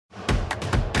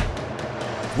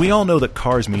We all know that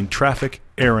cars mean traffic,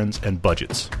 errands, and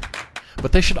budgets.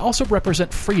 But they should also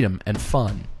represent freedom and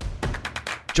fun.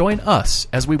 Join us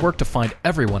as we work to find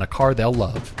everyone a car they'll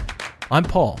love. I'm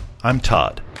Paul. I'm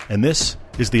Todd, and this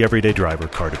is the Everyday Driver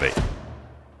Car Debate.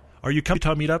 Are you coming to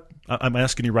Utah Meetup? I'm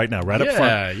asking you right now, right up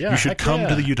front. Yeah, you should come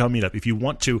to the Utah Meetup. If you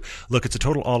want to, look, it's a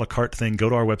total a la carte thing. Go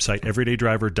to our website,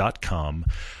 everydaydriver.com.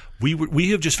 We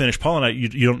have just finished, Paul and I,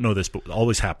 you don't know this, but it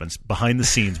always happens, behind the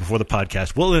scenes, before the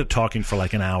podcast, we'll end up talking for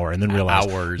like an hour and then realize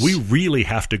we really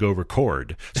have to go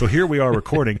record. So here we are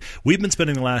recording. We've been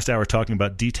spending the last hour talking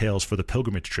about details for the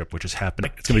pilgrimage trip, which is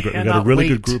happening. It's going to be great. We've got a really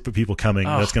good group of people coming.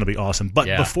 Oh, that's going to be awesome. But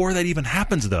before that even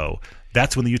happens, though,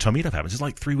 that's when the Utah Meetup happens. It's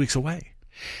like 3 weeks away.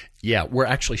 Yeah, we're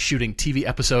actually shooting TV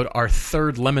episode, our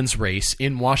third Lemons race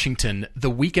in Washington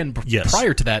the weekend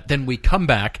prior to that. Then we come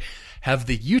back, have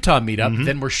the Utah meetup.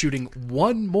 Then we're shooting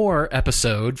one more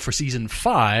episode for season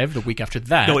 5 the week after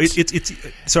that. No, it's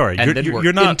sorry,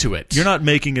 you're not into it. You're not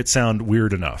making it sound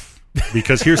weird enough.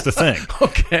 Because here's the thing.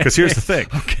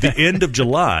 The end of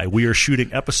July, we are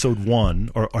shooting episode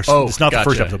 1, or it's not the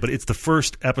first episode, but it's the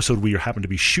first episode we happen to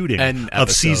be shooting of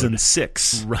season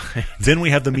 6. Right. Then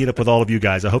we have the meetup with all of you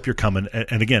guys. I hope you're coming.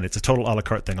 And again, it's a total a la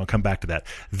carte thing. I'll come back to that.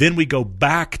 Then we go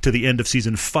back to the end of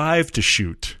season 5 to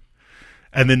shoot.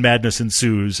 And then madness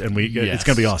ensues, and it's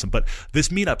going to be awesome. But this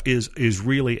meetup is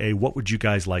really a what would you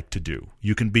guys like to do?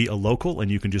 You can be a local, and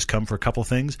you can just come for a couple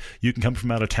things. You can come from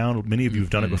out of town. Many of you have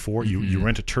done it before. You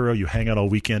rent a Turo, you hang out all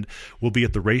weekend. We'll be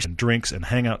at the race and drinks and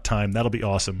hangout time. That'll be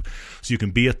awesome. So you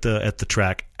can be at the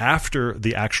track. After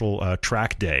the actual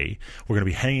track day, we're going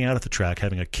to be hanging out at the track,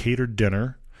 having a catered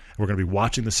dinner. We're going to be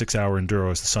watching the 6-hour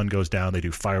enduro as the sun goes down. They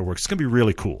do fireworks. It's going to be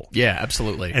really cool. Yeah,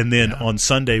 absolutely. And then on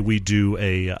Sunday, we do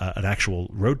an actual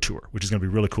road tour, which is going to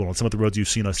be really cool. On some of the roads you've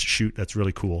seen us shoot, that's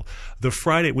really cool. The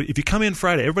Friday, if you come in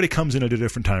Friday, everybody comes in at a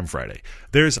different time Friday.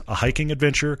 There's a hiking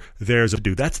adventure. There's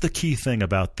that's the key thing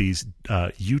about these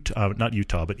not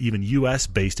Utah, but even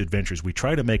U.S.-based adventures. We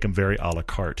try to make them very a la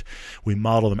carte. We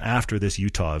model them after this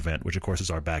Utah event, which, of course,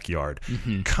 is our backyard.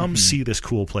 Come see this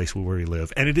cool place where we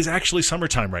live. And it is actually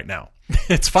summertime right now.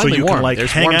 It's finally so you warm. Can,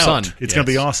 There's hang warm out. sun. It's going to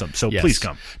be awesome. So please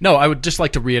come. No, I would just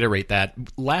like to reiterate that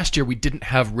last year we didn't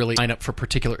have really sign up for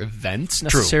particular events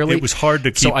necessarily. True. It was hard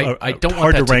to keep. So I don't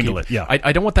hard want that to wrangle it. Yeah.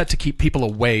 I don't want that to keep people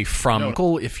away from.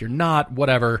 No. If you're not,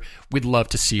 whatever, we'd love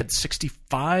to see it.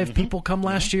 65 people come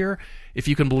last year, if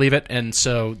you can believe it, and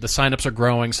so the signups are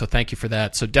growing. So thank you for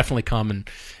that. So definitely come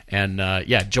and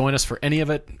join us for any of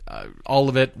it, all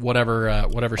of it, whatever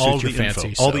suits your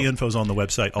fancy. All the info's on the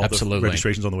website. All the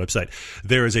registration's on the website.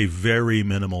 There is a very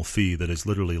minimal fee that is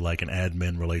literally like an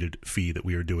admin-related fee that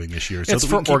we are doing this year. So it's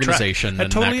for organization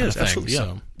and totally that kind of thing. Absolutely,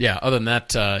 yeah. So, other than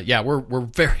that, we're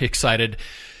very excited.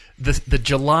 The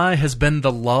July has been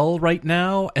the lull right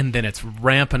now, and then it's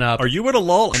ramping up. Are you at a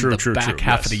lull? True. Back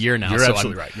half of the year now. You're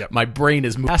absolutely right. Yep. My brain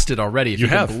is past it already. If you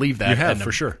can believe that, you have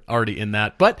for sure. Already in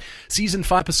that. But season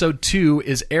 5, episode 2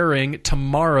 is airing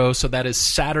tomorrow, so that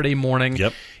is Saturday morning.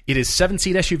 Yep. It is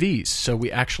 7-seat SUVs, so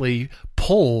we actually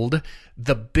pulled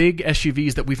the big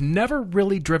SUVs that we've never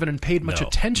really driven and paid much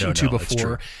attention to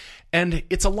before. And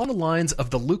it's along the lines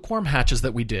of the lukewarm hatches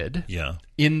that we did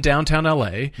in downtown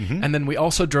LA. And then we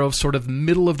also drove sort of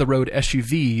middle-of-the-road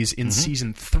SUVs in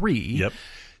season 3. Yep.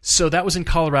 So that was in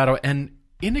Colorado. And,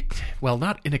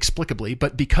 not inexplicably,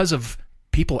 but because of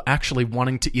people actually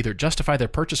wanting to either justify their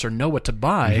purchase or know what to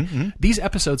buy, these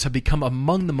episodes have become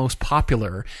among the most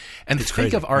popular. And it's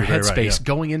think crazy. of our You're headspace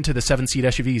going into the 7-seat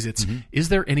SUVs. It's is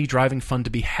there any driving fun to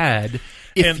be had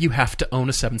if you have to own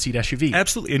a 7-seat SUV?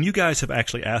 Absolutely. And you guys have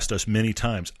actually asked us many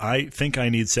times, I think I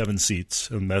need 7 seats,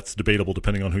 and that's debatable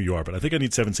depending on who you are, but I think I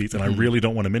need 7 seats, and I really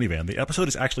don't want a minivan. The episode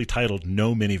is actually titled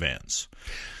No Minivans.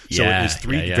 So it is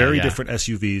 3 very different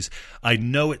SUVs. I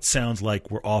know it sounds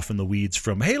like we're off in the weeds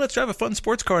from, hey, let's drive a fun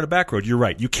sports car on a back road. You're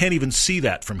right. You can't even see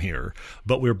that from here.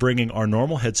 But we're bringing our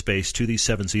normal headspace to these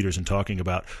 7-seaters and talking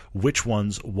about which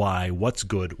ones, why, what's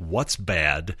good, what's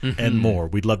bad, and more.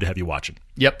 We'd love to have you watching.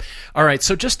 Yep. All right.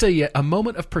 So just a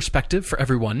moment of perspective for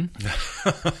everyone.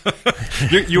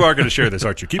 You are going to share this,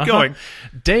 aren't you? Keep going.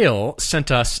 Dale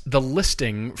sent us the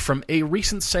listing from a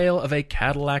recent sale of a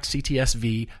Cadillac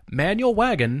CTS-V manual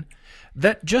wagon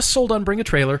that just sold on Bring a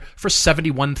Trailer for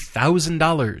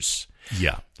 $71,000.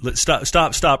 Yeah.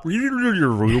 Stop. You're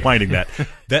rewinding that.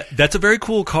 That's a very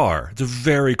cool car. It's a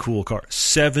very cool car.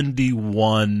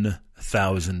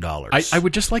 $71,000. I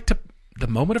would just like to, the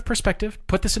moment of perspective,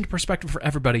 put this into perspective for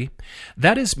everybody.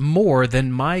 That is more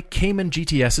than my Cayman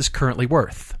GTS is currently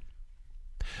worth.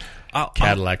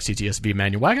 Cadillac CTS-V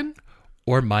manual wagon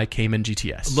or my Cayman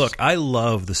GTS. Look, I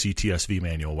love the CTS-V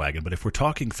manual wagon, but if we're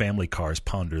talking family cars,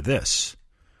 ponder this.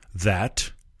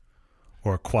 That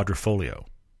or a Quadrifoglio?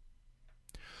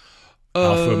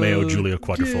 Alfa Romeo Giulia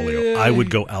Quadrifoglio. I would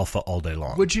go Alfa all day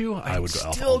long. Would you? I would go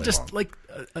Alfa still all day just long.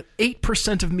 like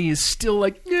 8% of me is still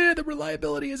like, the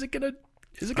reliability is it gonna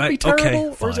be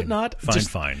terrible, okay, or is it not?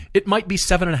 Fine. It might be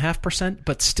 7.5%,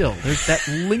 but still, there's that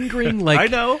lingering like I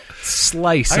know.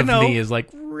 slice of me is like,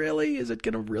 really? Is it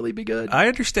going to really be good? I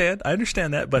understand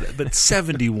that, but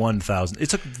 71,000.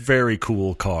 It's a very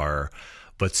cool car.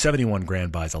 But 71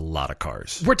 grand buys a lot of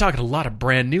cars. We're talking a lot of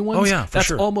brand new ones. Oh, yeah, That's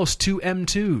sure. almost 2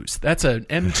 M2s. That's an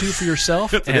M2 for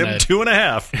yourself. It's an M2 and a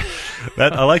half.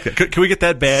 I like that. Can we get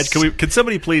that badge? Can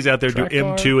somebody please out there do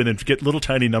M2 and then get little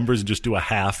tiny numbers and just do a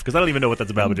half? Because I don't even know what that's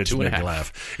about, but it just made me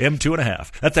laugh. M2 and a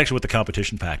half. That's actually what the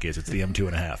competition pack is. It's the M2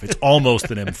 and a half. It's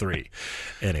almost an M3.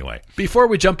 Anyway. Before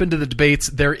we jump into the debates,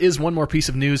 there is one more piece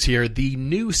of news here. The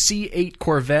new C8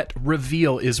 Corvette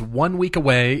reveal is 1 week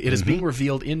away. It is being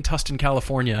revealed in Tustin,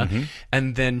 California.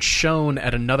 And then shown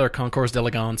at another Concours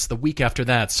d'Elegance the week after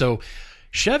that. So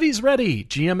Chevy's ready.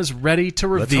 GM is ready to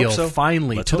reveal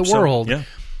finally to the world. Yeah.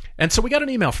 And so we got an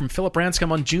email from Philip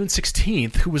Branscombe on June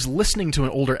 16th, who was listening to an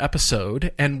older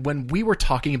episode. And when we were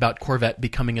talking about Corvette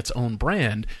becoming its own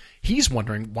brand, he's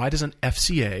wondering, why doesn't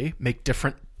FCA make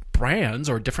different brands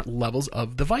or different levels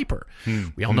of the Viper?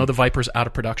 We all know the Viper's out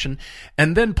of production.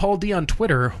 And then Paul D on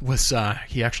Twitter was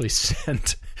he actually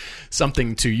sent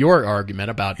something to your argument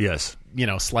about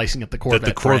slicing up the Corvette. That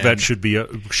the Corvette brand.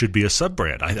 should be a sub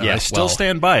brand. I still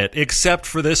stand by it, except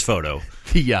for this photo.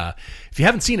 If you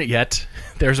haven't seen it yet,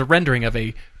 there's a rendering of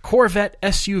a Corvette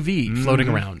SUV floating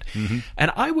around.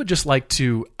 And I would just like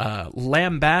to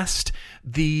lambast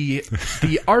the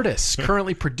artists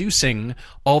currently producing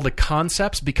all the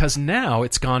concepts, because now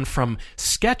it's gone from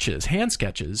hand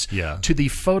sketches to the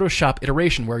Photoshop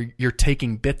iteration where you're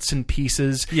taking bits and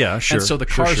pieces. Yeah, sure. And so the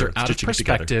cars are out of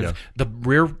perspective. The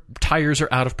rear tires are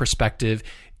out of perspective.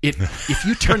 If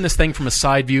you turn this thing from a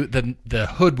side view, then the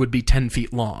hood would be 10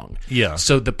 feet long. Yeah.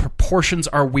 So the proportions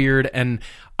are weird, and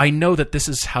I know that this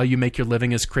is how you make your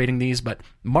living, is creating these, but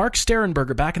Mark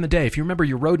Sterenberger back in the day, if you remember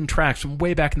your Road and Tracks from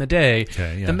way back in the day,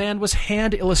 the man was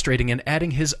hand illustrating and adding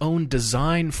his own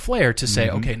design flair to say,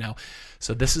 okay, now,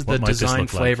 so this is the design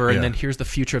flavor, and then here's the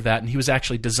future of that. And he was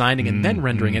actually designing and then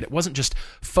rendering it. It wasn't just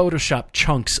Photoshop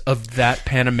chunks of that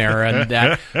Panamera and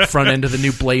that front end of the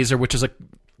new Blazer, which is a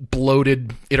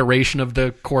bloated iteration of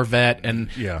the Corvette,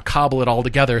 and cobble it all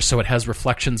together so it has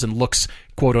reflections and looks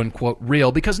quote unquote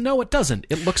real, because no, it doesn't.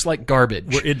 It looks like garbage.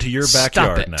 We're into your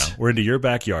backyard now. We're into your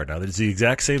backyard now. It's the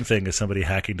exact same thing as somebody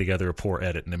hacking together a poor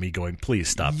edit and me going, please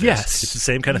stop this. Yes. It's the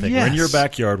same kind of thing. We're in your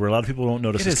backyard where a lot of people don't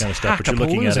notice this kind of stuff, but you're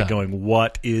looking at it going,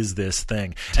 what is this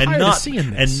thing?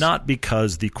 And not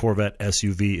because the Corvette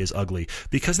SUV is ugly,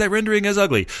 because that rendering is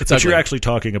ugly. But you're actually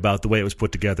talking about the way it was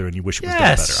put together and you wish it was done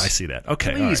better. I see that.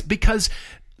 Okay. Please, because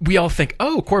we all think,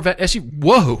 oh, Corvette SUV.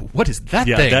 Whoa, what is that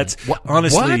thing? That's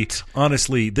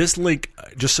honestly, this link,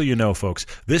 just so you know, folks,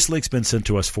 this link's been sent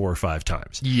to us 4 or 5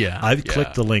 times. I've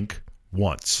clicked the link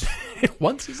once.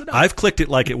 Once is enough. I've clicked it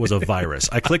like it was a virus.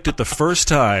 I clicked it the first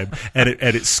time, and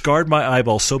it scarred my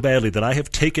eyeball so badly that I have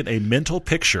taken a mental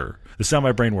picture. This is how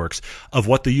my brain works, of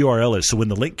what the URL is. So when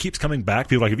the link keeps coming back,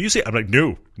 people are like, have you seen it? I'm like,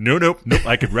 no.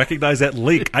 I can recognize that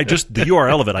link. The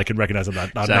URL of it, I can recognize. I'm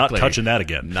not touching that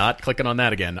again. Not clicking on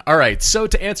that again. All right. So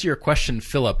to answer your question,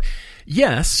 Philip,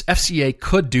 yes, FCA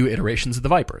could do iterations of the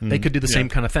Viper. They could do the same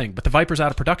kind of thing. But the Viper's out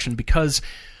of production because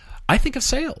I think of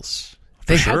sales.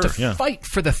 They had to fight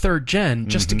for the 3rd gen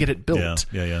just to get it built.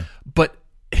 Yeah. But,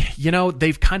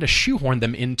 they've kind of shoehorned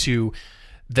them into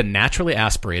the naturally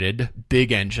aspirated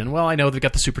big engine. Well, I know they've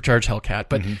got the supercharged Hellcat,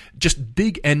 but just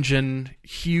big engine,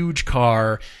 huge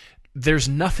car. There's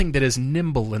nothing that is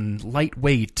nimble and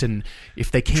lightweight. And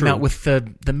if they came out with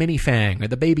the mini Fang or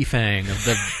the baby Fang of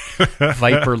the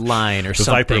Viper line or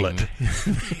something.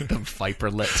 The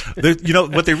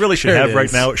Viperlet. What they really should have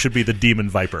right now, it should be the Demon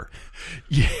Viper.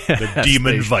 The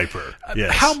Demon Viper.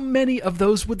 Yes. How many of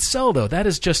those would sell, though? That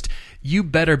is just, you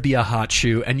better be a hot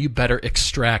shoe and you better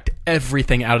extract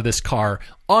everything out of this car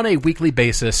on a weekly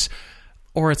basis,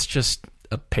 or it's just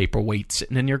a paperweight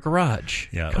sitting in your garage.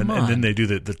 Yeah, and then they do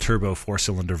the turbo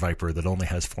 4-cylinder Viper that only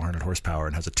has 400 horsepower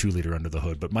and has a 2-liter under the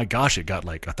hood. But my gosh, it got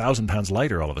like 1,000 pounds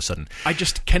lighter all of a sudden.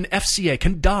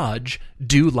 Can Dodge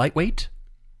do lightweight?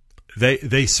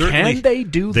 They certainly can they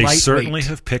do they lightweight? certainly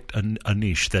have picked a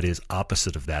niche that is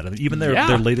opposite of that. And even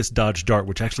their latest Dodge Dart,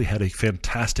 which actually had a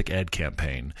fantastic ad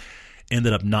campaign,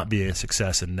 ended up not being a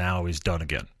success and now is done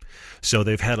again. So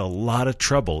they've had a lot of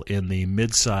trouble in the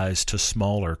mid-size to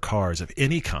smaller cars of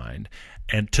any kind,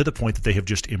 and to the point that they have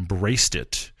just embraced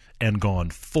it and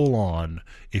gone full on.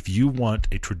 If you want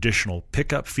a traditional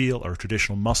pickup feel or a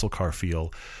traditional muscle car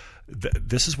feel,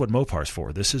 this is what Mopar's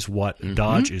for. This is what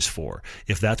Dodge is for.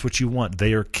 If that's what you want,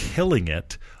 they are killing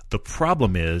it. The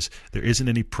problem is there isn't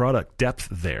any product depth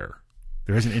there.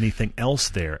 There isn't anything else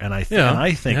there. And I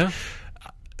think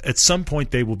at some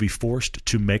point they will be forced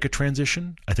to make a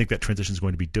transition. I think that transition is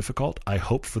going to be difficult. I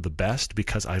hope for the best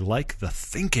because I like the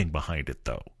thinking behind it,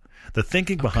 though. The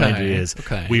thinking behind it is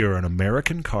we are an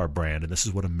American car brand, and this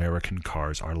is what American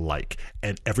cars are like.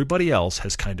 And everybody else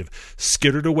has kind of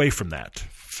skittered away from that.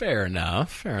 Fair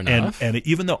enough. And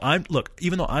even though I'm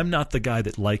not the guy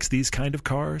that likes these kind of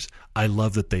cars, I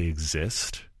love that they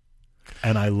exist.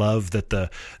 And I love that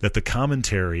the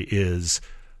commentary is,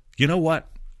 you know what?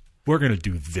 We're going to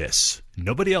do this.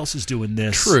 Nobody else is doing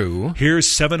this. True.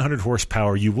 Here's 700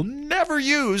 horsepower you will never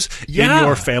use in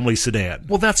your family sedan.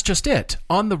 Well, that's just it.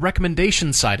 On the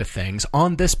recommendation side of things,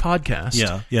 on this podcast,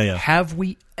 have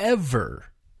we ever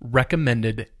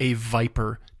recommended a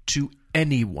Viper to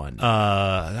anyone?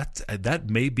 That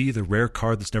may be the rare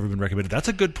car that's never been recommended. That's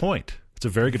a good point. It's a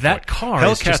very good point. That car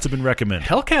Hellcats have been recommended.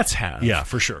 Hellcats have. Yeah,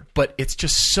 for sure. But it's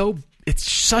just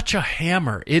it's such a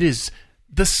hammer. It is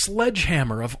the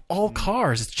sledgehammer of all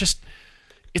cars.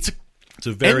 It's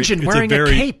a very engine wearing a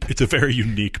cape. It's a very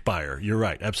unique buyer. You're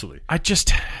right. Absolutely.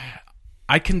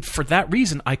 For that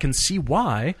reason, I can see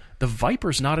why the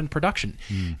Viper's not in production.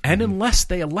 And unless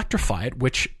they electrify it,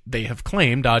 which they have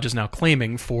claimed, Dodge is now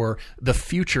claiming for the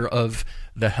future of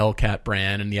the Hellcat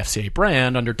brand and the FCA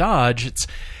brand under Dodge,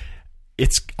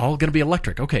 it's all going to be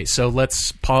electric. Okay, so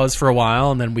let's pause for a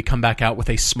while, and then we come back out with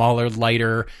a smaller,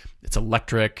 lighter. It's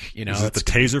electric. Is it the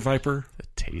Taser Viper? The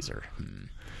Taser.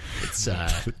 It's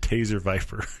the Taser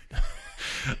Viper.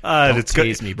 Don't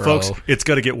tase me, bro. Folks, it's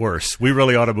going to get worse. We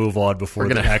really ought to move on before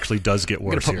it actually does get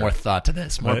worse. We're going to put more thought to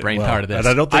this, more brain power to this. And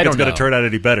I don't think it's going to turn out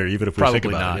any better, even if we think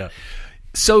about it. Yeah.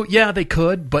 So, yeah, they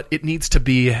could, but it needs to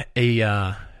be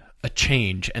a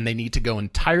change, and they need to go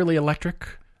entirely electric,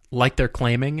 like they're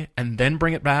claiming, and then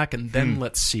bring it back, and then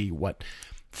let's see what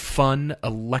fun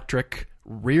electric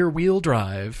rear-wheel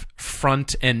drive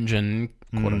front engine,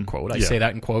 quote-unquote. I say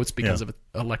that in quotes because of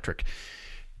electric.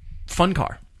 Fun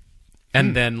car.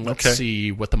 And then let's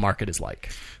see what the market is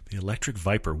like. The electric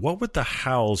Viper. What would the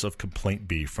howls of complaint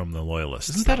be from the loyalists?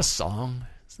 Isn't that a song?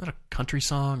 Isn't that a country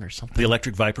song or something? The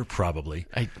electric Viper? Probably.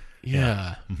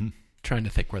 Trying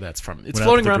to think where that's from. It's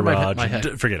floating around my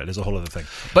head. Forget it. It's a whole other thing.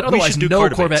 But otherwise, no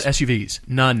Corvette SUVs.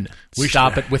 None.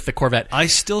 Stop it with the Corvette. I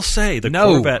still say the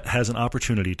Corvette has an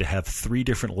opportunity to have 3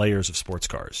 different layers of sports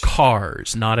cars.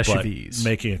 Cars, not SUVs. But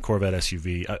making a Corvette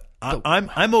SUV.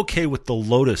 I'm okay with the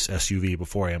Lotus SUV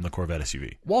before I am the Corvette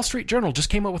SUV. Wall Street Journal just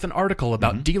came out with an article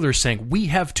about dealers saying, we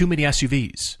have too many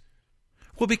SUVs.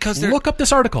 Well, because look up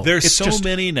this article. There's so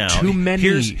many now. Too many.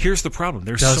 Here's the problem.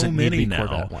 There's so many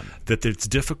now that it's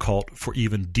difficult for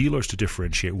even dealers to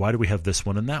differentiate. Why do we have this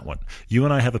one and that one? You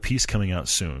and I have a piece coming out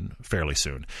soon, fairly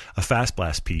soon, a Fast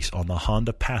Blast piece on the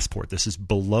Honda Passport. This is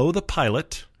below the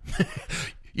Pilot.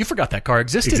 You forgot that car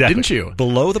existed, didn't you?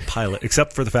 Below the Pilot,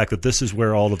 except for the fact that this is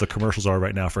where all of the commercials are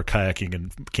right now for kayaking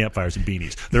and campfires and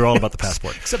beanies. They're all about the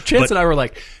Passport. Except Chance and I were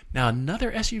like, now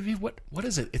another SUV, what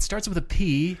is it? It starts with a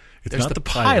P. It's not the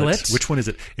Pilot. Which one is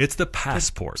it? It's the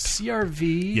Passport.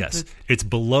 CRV. Yes. It's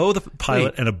below the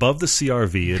Pilot and above the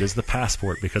CRV. It is the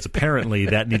Passport because apparently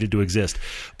that needed to exist.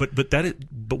 But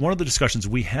one of the discussions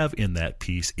we have in that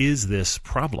piece is this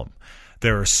problem.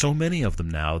 There are so many of them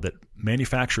now that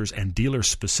manufacturers and dealers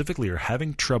specifically are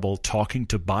having trouble talking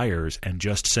to buyers and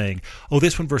just saying, oh,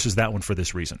 this one versus that one for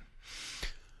this reason.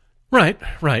 Right.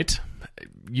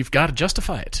 You've got to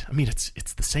justify it. I mean,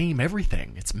 it's the same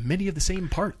everything. It's many of the same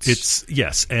parts.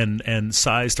 Yes, and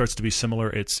size starts to be similar.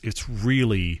 It's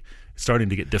really starting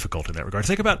to get difficult in that regard.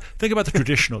 Think about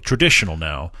the traditional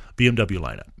now BMW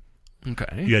lineup.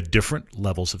 Okay. You had different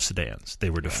levels of sedans.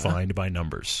 They were defined by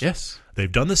numbers. Yes.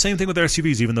 They've done the same thing with their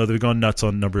SUVs, even though they've gone nuts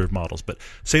on number of models. But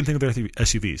same thing with their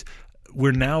SUVs.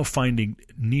 We're now finding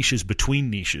niches between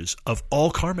niches of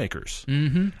all car makers.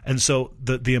 Mm-hmm. And so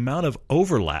the amount of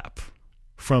overlap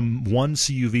from one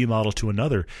CUV model to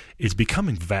another is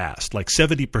becoming vast. Like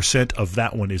 70% of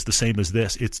that one is the same as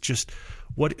this. It's just,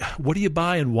 what do you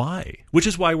buy and why? Which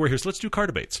is why we're here. So let's do car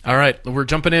debates. All right. We're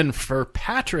jumping in for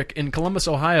Patrick in Columbus,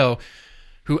 Ohio,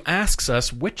 who asks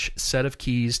us which set of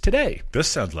keys today. This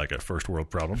sounds like a first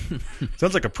world problem.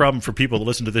 Sounds like a problem for people that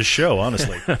listen to this show,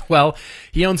 honestly. Well,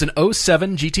 he owns an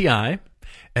 07 GTI,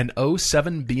 an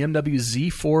 07 BMW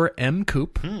Z4 M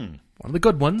Coupe, one of the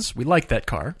good ones. We like that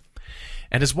car.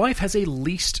 And his wife has a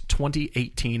leased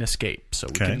 2018 Escape. So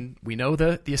we know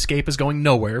the Escape is going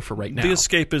nowhere for right now. The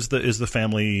Escape is the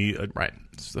family right.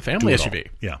 It's the family SUV.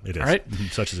 Yeah, it is. All right.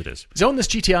 Such as it is. He's owned this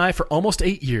GTI for almost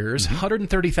 8 years,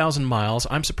 130,000 miles.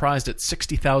 I'm surprised at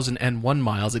 60,001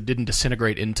 miles it didn't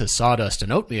disintegrate into sawdust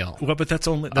and oatmeal. Well, but that's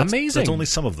amazing. That's only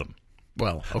some of them.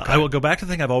 Well, okay. I will go back to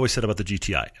the thing I've always said about the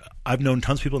GTI. I've known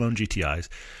tons of people who own GTIs.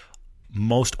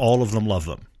 Most all of them love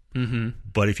them. Mm-hmm.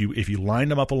 But if you lined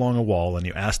them up along a wall and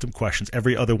you asked them questions,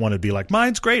 every other one would be like,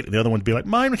 mine's great. And the other one would be like,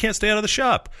 mine can't stay out of the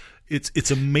shop.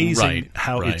 It's amazing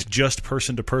how it's just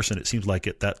person to person. It seems like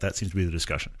that seems to be the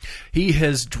discussion. He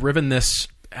has driven this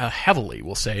heavily,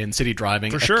 we'll say, in city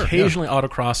driving. For sure. Occasionally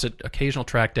autocross it, occasional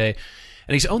track day.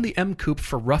 And he's owned the M Coupe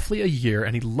for roughly a year,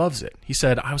 and he loves it. He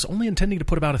said, I was only intending to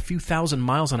put about a few thousand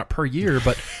miles on it per year,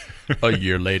 but a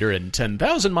year later and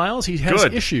 10,000 miles, he has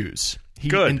issues. He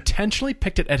intentionally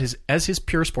picked it as his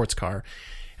pure sports car,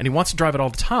 and he wants to drive it all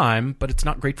the time, but it's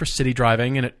not great for city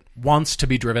driving, and it wants to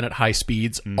be driven at high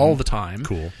speeds all the time.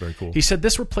 Cool, very cool. He said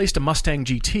this replaced a Mustang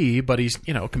GT, but he's,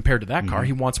 compared to that car,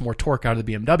 he wants more torque out of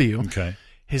the BMW. Okay.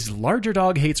 His larger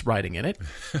dog hates riding in it.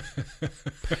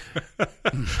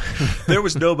 There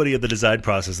was nobody in the design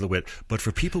process that went, but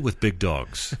for people with big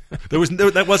dogs, that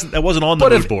wasn't on the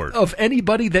mood board. Of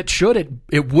anybody that should,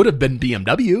 it would have been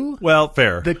BMW. Well,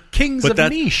 fair. The kings of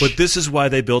niche. But this is why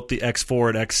they built the X4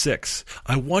 and X6.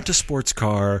 I want a sports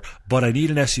car, but I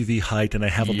need an SUV height, and I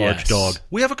have a large dog.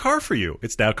 We have a car for you.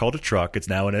 It's now called a truck. It's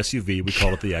now an SUV. We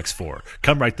call it the X4.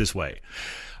 Come right this way.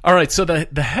 All right, so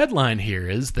the headline here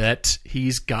is that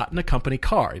he's gotten a company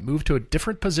car. He moved to a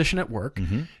different position at work.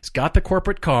 He's got the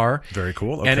corporate car. Very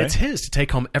cool. Okay. And it's his to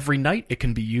take home every night. It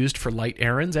can be used for light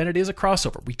errands, and it is a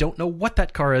crossover. We don't know what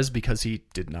that car is because he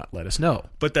did not let us know.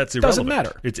 But that's irrelevant. Doesn't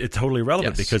matter. It's totally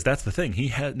irrelevant because that's the thing.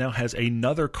 He now has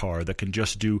another car that can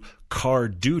just do car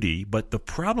duty, but the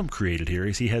problem created here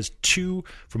is he has two,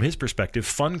 from his perspective,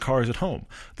 fun cars at home,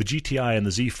 the GTI and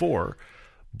the Z4.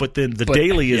 But then the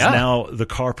daily is now the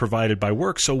car provided by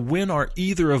work. So when are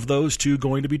either of those two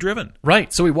going to be driven?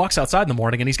 Right. So he walks outside in the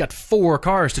morning and he's got 4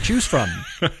 cars to choose from.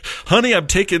 Honey, I'm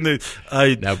taking the...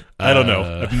 I don't know.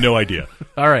 I have no idea.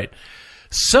 All right.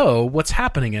 So what's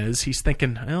happening is he's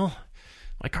thinking, well,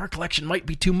 my car collection might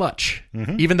be too much.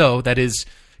 Even though that is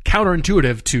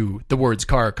counterintuitive to the words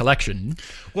car collection.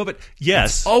 Well, but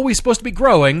yes. It's always supposed to be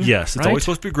growing. Yes, it's always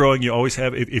supposed to be growing. You always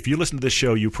have, if you listen to this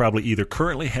show, you probably either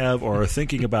currently have or are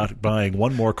thinking about buying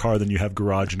one more car than you have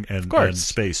garage and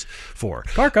space for.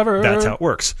 Car cover. That's how it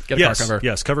works. Get a car cover.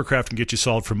 Yes, Covercraft can get you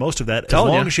solved for most of that as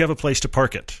long as you have a place to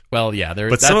park it. Well, yeah,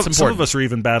 but some of us are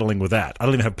even battling with that. I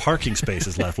don't even have parking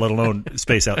spaces left, let alone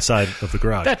space outside of the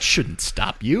garage. That shouldn't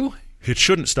stop you. It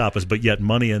shouldn't stop us, but yet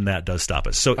money in that does stop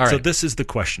us. So this is the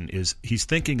question, is he's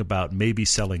thinking about maybe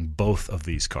selling both of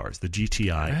these cars, the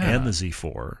GTI and the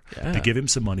Z4, to give him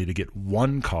some money to get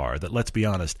one car that, let's be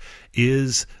honest,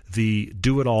 is the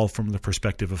do-it-all from the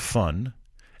perspective of fun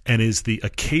and is the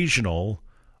occasional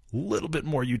little bit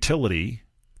more utility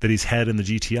that he's had in the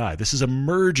GTI. This is a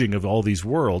merging of all these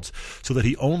worlds so that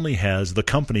he only has the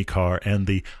company car and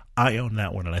the I own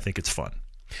that one and I think it's fun.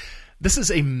 This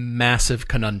is a massive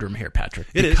conundrum here, Patrick.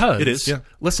 It is. Yeah.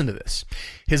 Listen to this.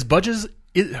 His budget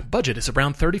is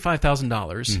around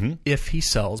 $35,000 if he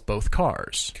sells both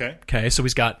cars. Okay. So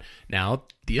he's got now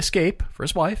the Escape for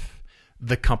his wife,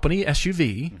 the company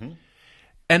SUV,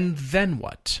 and then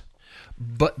what?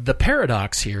 But the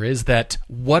paradox here is that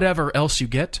whatever else you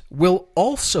get will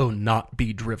also not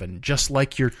be driven, just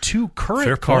like your 2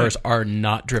 current cars are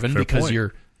not driven because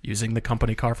you're using the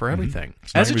company car for everything.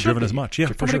 It's not going to be driven as much. Yeah,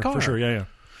 for sure. Yeah.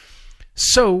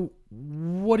 So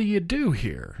what do you do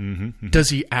here? Does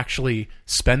he actually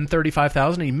spend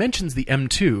 $35,000? He mentions the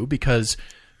M2 because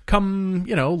come,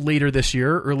 later this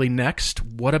year, early next,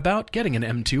 what about getting an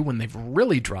M2 when they've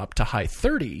really dropped to high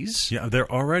 30s? Yeah,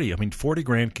 they're already.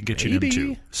 $40,000 can get you an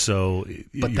M2. So,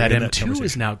 but that M2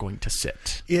 is now going to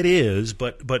sit. It is,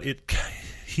 but it.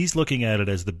 He's looking at it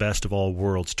as the best of all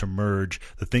worlds to merge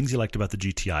the things he liked about the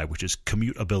GTI, which is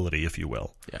commutability, if you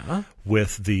will,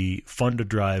 with the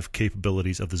fun-to-drive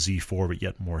capabilities of the Z4, but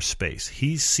yet more space.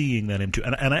 He's seeing that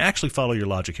M2. And I actually follow your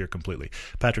logic here completely.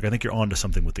 Patrick, I think you're onto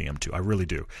something with the M2. I really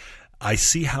do. I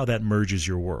see how that merges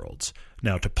your worlds.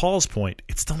 Now, to Paul's point,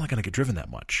 it's still not going to get driven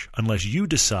that much unless you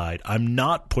decide, I'm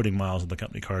not putting miles in the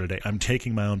company car today. I'm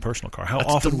taking my own personal car. How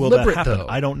often will that happen? Though.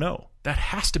 I don't know. That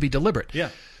has to be deliberate. Yeah.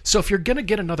 So if you're going to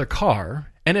get another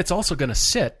car and it's also going to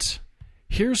sit,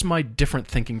 here's my different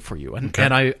thinking for you. And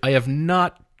I have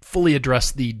not fully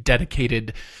addressed the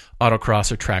dedicated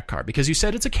autocross or track car because you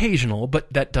said it's occasional,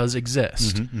 but that does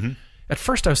exist. At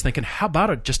first I was thinking, how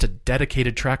about just a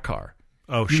dedicated track car?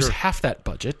 Oh, Use sure. half that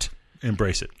budget.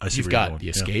 Embrace it. I see You've where you're got going. the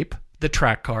Escape, the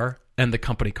track car, and the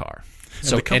company car.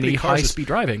 So company any high-speed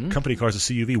driving. Company car's a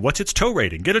CUV. What's its tow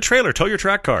rating? Get a trailer. Tow your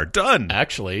track car. Done.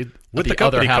 Actually, with the the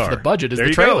other half car. of the budget is there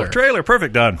the you trailer. Go. Trailer.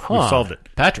 Perfect. Done. We've solved it.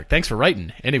 Patrick, thanks for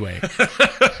writing. Anyway.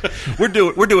 We're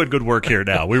doing good work here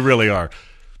now. We really are.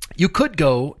 You could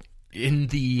go in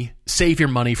the save your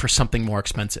money for something more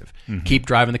expensive. Mm-hmm. Keep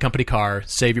driving the company car,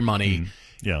 save your money.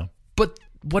 Mm-hmm. Yeah. But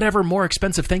whatever more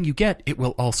expensive thing you get, it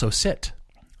will also sit.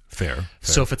 Fair.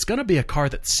 So if it's going to be a car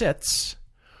that sits,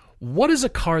 what is a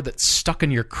car that stuck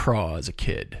in your craw as a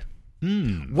kid?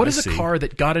 What is a car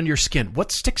that got into your skin?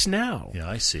 What sticks now? Yeah,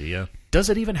 I see. Yeah. Does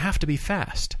it even have to be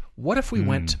fast? What if we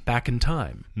went back in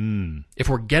time? If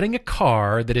we're getting a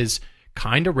car that is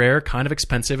kind of rare, kind of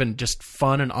expensive, and just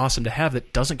fun and awesome to have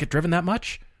that doesn't get driven that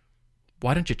much,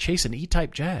 why don't you chase an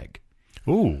E-Type Jag?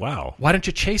 Ooh, wow. Why don't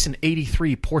you chase an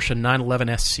 83 Porsche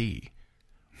 911 SC?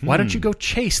 Why don't you go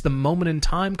chase the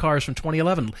moment-in-time cars from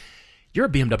 2011? You're a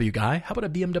BMW guy. How about a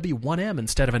BMW 1M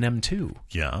instead of an M2?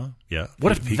 Yeah.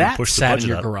 What if that sat in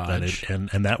your garage?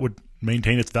 And that would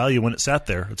maintain its value when it sat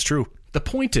there. It's true. The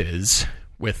point is,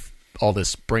 with all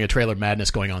this bring a trailer madness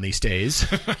going on these days,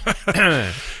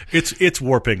 it's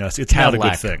warping us. It's Cadillac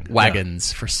not a good thing.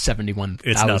 wagons for $71,000.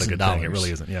 It's not a good thing. It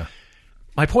really isn't. Yeah.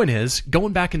 My point is,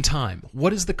 going back in time,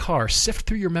 what is the car? Sift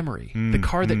through your memory. The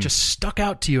car that just stuck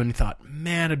out to you and you thought,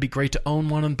 man, it'd be great to own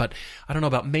one, but I don't know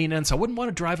about maintenance. I wouldn't want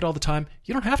to drive it all the time.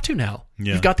 You don't have to now.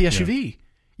 Yeah. You've got the SUV. Yeah.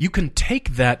 You can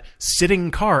take that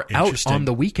sitting car out on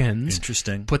the weekends.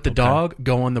 Interesting. Put the dog,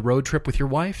 go on the road trip with your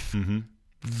wife. Mm-hmm.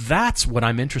 That's what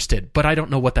I'm interested, but I don't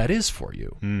know what that is for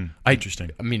you.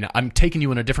 Interesting. I mean, I'm taking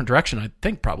you in a different direction, I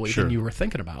think, probably, than you were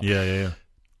thinking about. Yeah.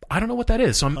 I don't know what that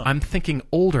is. So I'm thinking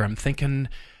older. I'm thinking,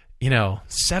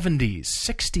 70s,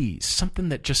 60s, something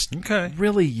that just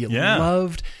really you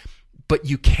loved, but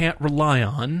you can't rely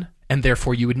on, and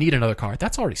therefore you would need another car.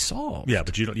 That's already solved. Yeah,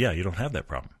 but you don't have that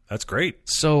problem. That's great.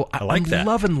 So I like that. I'm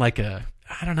loving I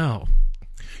don't know.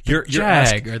 You're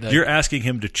asking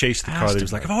him to chase the car that he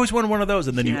was like, I've always wanted one of those,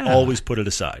 and then you always put it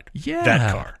aside. Yeah.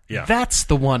 That car. Yeah. That's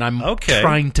the one I'm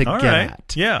trying to get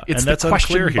at. Yeah. It's and the that's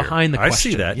question unclear here. behind the question.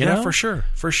 I see that. You yeah, know? for sure.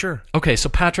 For sure. Okay, so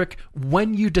Patrick,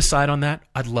 when you decide on that,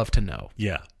 I'd love to know.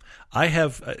 Yeah. I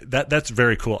have that's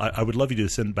very cool. I would love you to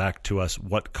send back to us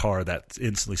what car that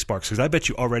instantly sparks, because I bet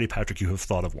you already, Patrick, you have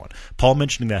thought of one. Paul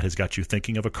mentioning that has got you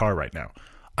thinking of a car right now.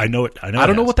 I know it. I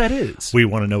don't know what that is. We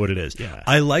want to know what it is. Yeah.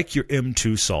 I like your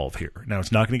M2 solve here. Now,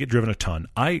 it's not going to get driven a ton.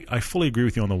 I fully agree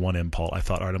with you on the 1M, Paul. I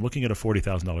thought, all right, I'm looking at a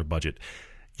 $40,000 budget.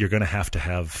 You're going to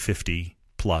have 50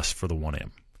 plus for the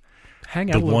 1M. Hang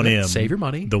out a little bit, save your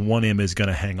money. The 1M is going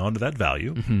to hang on to that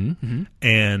value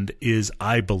and is,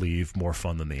 I believe, more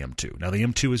fun than the M2. Now, the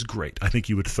M2 is great. I think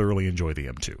you would thoroughly enjoy the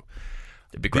M2.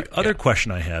 It'd be great. The other question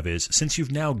I have is, since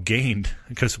you've now gained,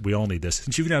 because we all need this,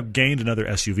 since you've now gained another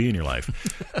SUV in your life,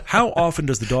 how often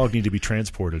does the dog need to be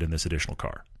transported in this additional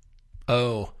car?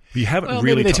 Oh. You haven't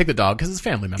really maybe they take the dog because it's a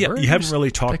family member. Yeah, you haven't really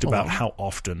talked about how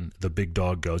often the big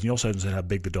dog goes. And you also haven't said how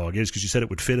big the dog is, because you said it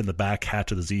would fit in the back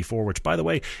hatch of the Z4, which, by the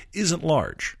way, isn't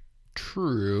large.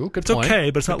 True. Good point. It's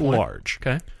okay, but it's not point. large.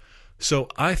 Okay. So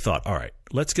I thought, all right,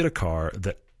 let's get a car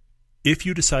that if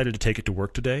you decided to take it to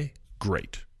work today,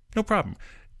 great. No problem.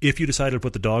 If you decided to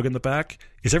put the dog in the back,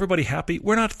 is everybody happy?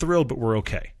 We're not thrilled, but we're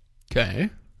okay. Okay.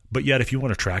 But yet, if you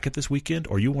want to track it this weekend,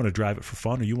 or you want to drive it for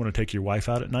fun, or you want to take your wife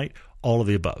out at night, all of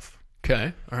the above.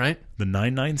 Okay. All right. The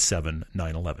 997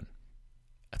 911.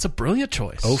 That's a brilliant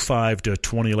choice. 05 to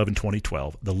 2011,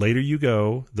 2012. The later you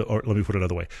go, or let me put it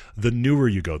another way, the newer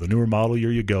you go, the newer model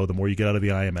year you go, the more you get out of the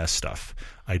IMS stuff.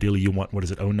 Ideally, you want,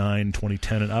 09,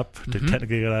 2010 and up to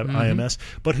technically get out of IMS.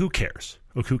 But who cares?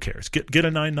 Look, who cares? Get a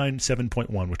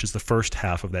 997.1, which is the first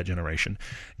half of that generation.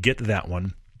 Get that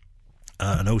one,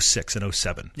 an 06 and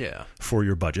 07 for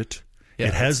your budget. Yeah,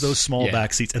 it has those small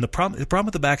back seats. And the problem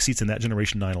with the back seats in that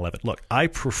generation 911, look, I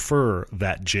prefer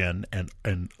that gen and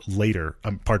later,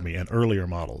 and earlier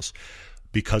models,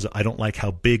 because I don't like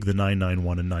how big the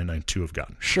 991 and 992 have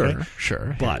gotten.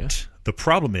 Sure. But the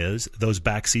problem is those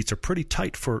back seats are pretty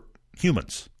tight for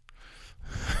humans.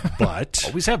 But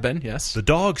always have been, yes. The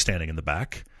dog standing in the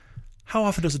back, how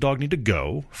often does the dog need to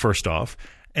go, first off?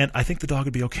 And I think the dog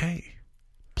would be okay.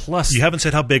 Plus, you haven't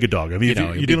said how big a dog. I mean,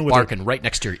 you're dealing with barking right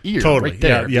next to your ear. Totally. Right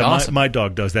there. Yeah. Awesome. My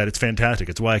dog does that. It's fantastic.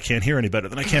 It's why I can't hear any better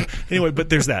than I can. Anyway, but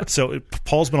there's that. So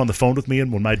Paul's been on the phone with me,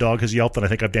 and when my dog has yelped, then I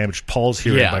think I've damaged Paul's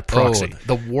hearing by proxy.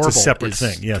 The warble. It's a separate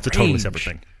thing. Yeah, it's a totally strange. separate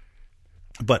thing.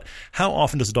 But how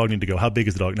often does the dog need to go? How big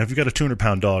is the dog? Now, if you've got a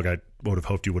 200-pound dog, I would have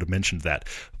hoped you would have mentioned that.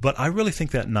 But I really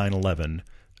think that 911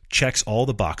 checks all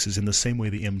the boxes in the same way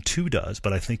the M2 does,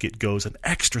 but I think it goes an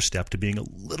extra step to being a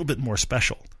little bit more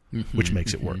special, which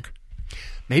makes it work.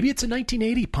 Maybe it's a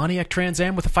 1980 Pontiac Trans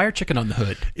Am with a fire chicken on the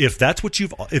hood. If that's what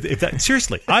you've, if that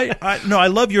seriously, I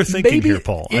love your thinking here,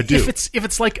 Paul. I do. If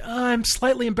it's like I'm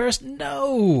slightly embarrassed,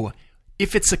 no.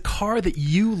 If it's a car that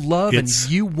you love and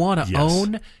you want to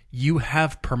own, you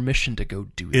have permission to go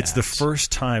do that. It's the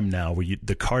first time now where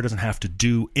the car doesn't have to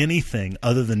do anything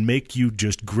other than make you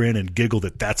just grin and giggle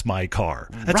that that's my car.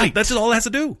 That's all it has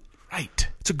to do. Right.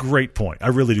 It's a great point. I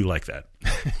really do like that.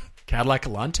 Cadillac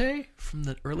Alante from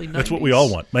the early 90s. That's what we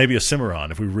all want. Maybe a Cimarron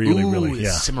if we really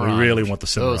Cimarron. we really want the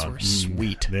Cimarron. Those were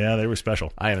sweet. Yeah, they were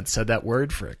special. I haven't said that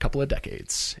word for a couple of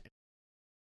decades.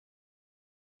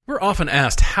 We're often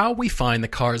asked how we find the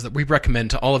cars that we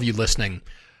recommend to all of you listening.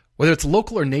 Whether it's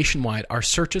local or nationwide, our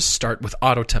searches start with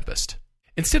Auto Tempest.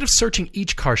 Instead of searching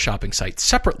each car shopping site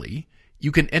separately,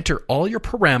 you can enter all your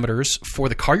parameters for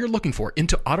the car you're looking for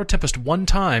into Auto Tempest one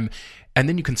time, and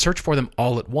then you can search for them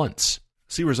all at once.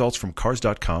 See results from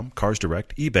Cars.com, Cars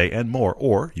Direct, eBay, and more,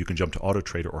 or you can jump to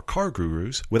AutoTrader or Car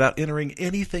Gurus without entering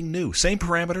anything new. Same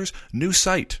parameters, new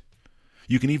site.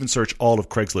 You can even search all of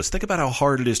Craigslist. Think about how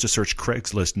hard it is to search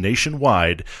Craigslist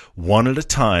nationwide, one at a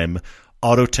time.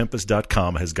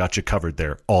 Autotempest.com has got you covered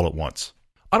there all at once.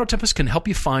 Auto Tempest can help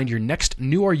you find your next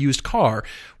new or used car,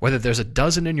 whether there's a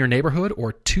dozen in your neighborhood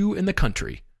or 2 in the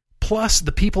country. Plus,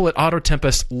 the people at Auto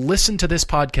Tempest listen to this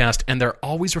podcast, and they're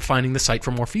always refining the site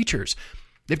for more features.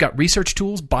 They've got research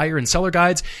tools, buyer and seller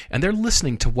guides, and they're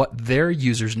listening to what their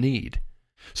users need.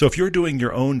 So if you're doing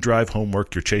your own drive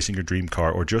homework, you're chasing your dream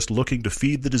car, or just looking to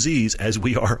feed the disease, as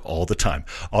we are all the time,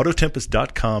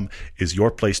 Autotempest.com is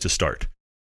your place to start.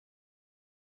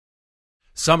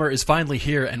 Summer is finally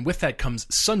here, and with that comes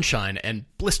sunshine and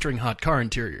blistering hot car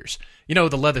interiors. You know,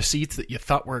 the leather seats that you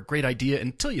thought were a great idea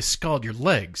until you scald your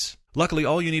legs. Luckily,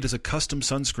 all you need is a custom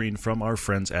sunscreen from our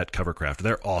friends at Covercraft.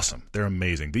 They're awesome. They're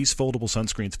amazing. These foldable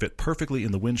sunscreens fit perfectly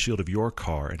in the windshield of your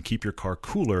car and keep your car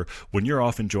cooler when you're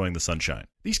off enjoying the sunshine.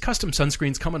 These custom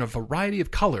sunscreens come in a variety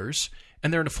of colors,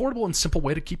 and they're an affordable and simple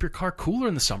way to keep your car cooler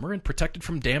in the summer and protected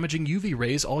from damaging UV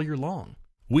rays all year long.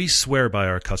 We swear by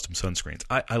our custom sunscreens.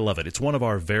 I love it. It's one of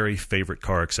our very favorite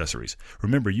car accessories.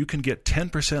 Remember, you can get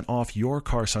 10% off your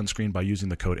car sunscreen by using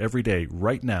the code EVERYDAY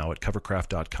right now at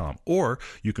covercraft.com, or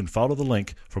you can follow the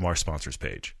link from our sponsors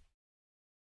page.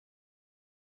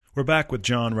 We're back with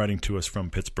John writing to us from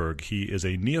Pittsburgh. He is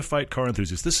a neophyte car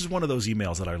enthusiast. This is one of those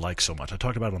emails that I like so much. I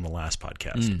talked about it on the last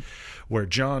podcast, where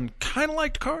John kind of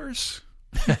liked cars.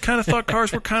 He kind of thought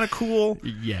cars were kind of cool.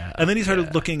 Yeah. And then he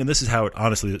started looking, and this is how it,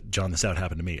 honestly, John, this is how it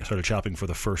happened to me. I started shopping for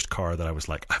the first car that I was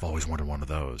like, I've always wanted one of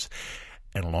those.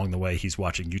 And along the way, he's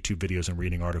watching YouTube videos and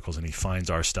reading articles, and he finds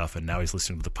our stuff, and now he's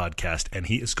listening to the podcast, and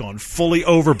he has gone fully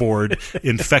overboard,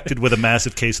 infected with a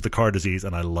massive case of the car disease,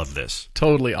 and I love this.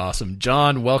 Totally awesome.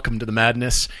 John, welcome to the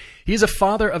madness. He's a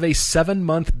father of a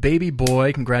 7-month baby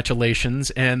boy.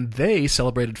 Congratulations. And they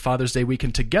celebrated Father's Day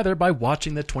weekend together by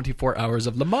watching the 24 Hours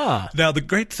of Le Mans. Now, the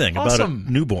great thing about a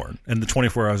newborn and the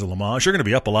 24 Hours of Le Mans, you're going to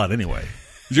be up a lot anyway.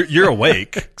 You're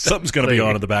awake. Exactly. Something's going to be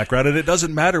on in the background, and it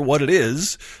doesn't matter what it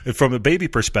is. From a baby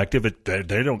perspective,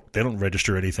 they don't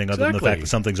register anything other than the fact that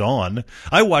something's on.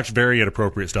 I watched very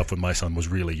inappropriate stuff when my son was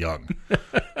really young,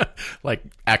 like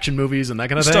action movies and that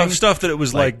kind of thing. Stuff that it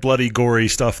was like bloody, gory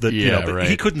stuff that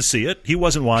he couldn't see it. He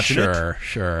wasn't watching it.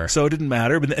 Sure. So it didn't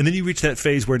matter. And then you reach that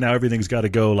phase where now everything's got to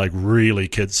go like really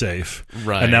kid safe.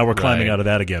 Right. And now we're climbing out of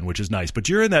that again, which is nice. But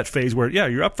you're in that phase where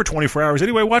you're up for 24 hours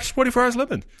anyway. Watch 24 Hours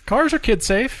Living. Cars are kid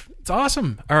safe. It's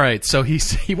awesome. All right, so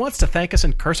he wants to thank us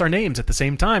and curse our names at the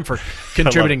same time for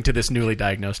contributing to this newly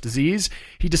diagnosed disease.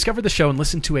 He discovered the show and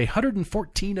listened to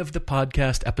 114 of the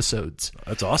podcast episodes.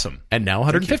 That's awesome. And now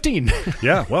 115.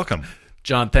 Yeah, welcome.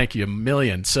 John, thank you a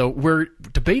million. So we're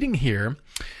debating here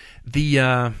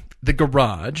the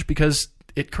garage, because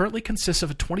it currently consists of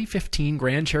a 2015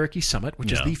 Grand Cherokee Summit,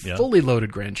 which is the fully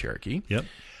loaded Grand Cherokee. Yep.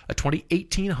 A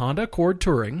 2018 Honda Accord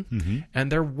Touring, and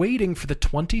they're waiting for the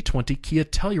 2020 Kia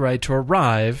Telluride to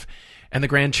arrive, and the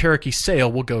Grand Cherokee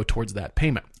sale will go towards that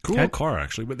payment. Cool car,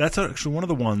 actually. But that's actually one of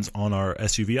the ones on our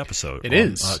SUV episode. It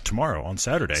is. Tomorrow, on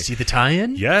Saturday. See the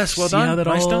tie-in? Yes, well done. How that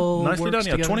Nicely done.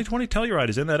 Yeah, together? 2020 Telluride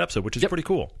is in that episode, which is pretty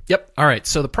cool. Yep. All right,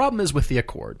 so the problem is with the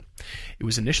Accord. It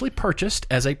was initially purchased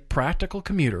as a practical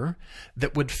commuter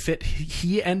that would fit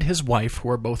he and his wife, who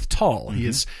are both tall. He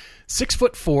is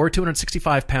 6'4",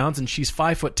 265 pounds, and she's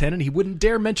 5'10", and he wouldn't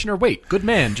dare mention her weight. Good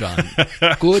man, John.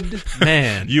 Good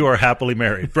man. You are happily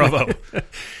married. Bravo.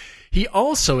 He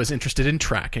also is interested in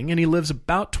tracking, and he lives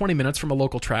about 20 minutes from a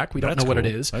local track. We don't know what it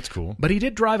is. That's cool. But he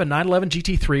did drive a 911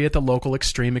 GT3 at the local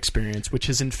Extreme Experience, which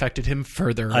has infected him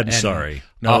further. I'm sorry.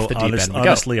 No, off the deep end.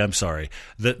 Honestly, I'm sorry.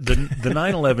 The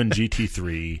 911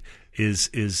 GT3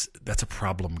 that's a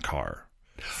problem car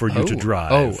for you to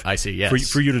drive. Oh, I see.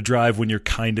 Yes, for you to drive when you're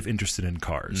kind of interested in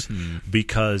cars,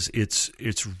 because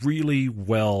it's really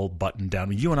well buttoned down. I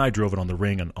mean, you and I drove it on the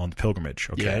ring on the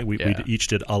pilgrimage. Okay, we each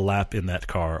did a lap in that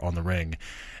car on the ring,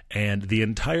 and the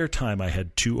entire time I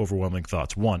had two overwhelming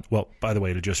thoughts. One, well, by the way,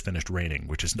 it had just finished raining,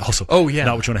 which is also not what you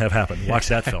want to have happen. Watch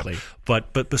that film.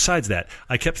 But besides that,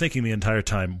 I kept thinking the entire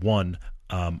time. One,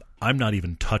 I'm not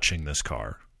even touching this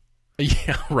car.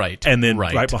 Yeah, right. And then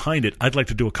right behind it, I'd like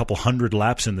to do a couple hundred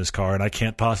laps in this car, and I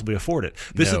can't possibly afford it.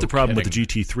 This is the problem with the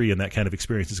GT3 and that kind of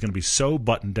experience. It's going to be so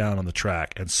buttoned down on the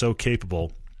track and so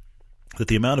capable that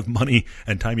the amount of money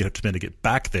and time you have to spend to get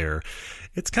back there,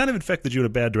 it's kind of infected you in a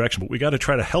bad direction. But we got to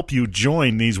try to help you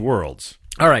join these worlds.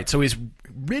 All right, so he's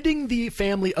ridding the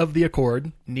family of the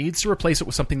Accord, needs to replace it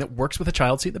with something that works with a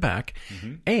child seat in the back,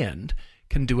 and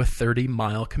can do a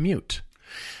 30-mile commute.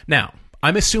 Now,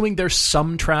 I'm assuming there's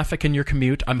some traffic in your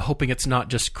commute. I'm hoping it's not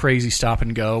just crazy stop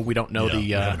and go. We don't know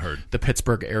the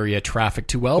Pittsburgh area traffic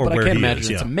too well, but I can't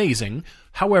imagine it's amazing.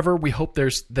 However, we hope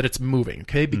that it's moving,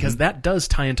 okay? Because that does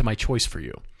tie into my choice for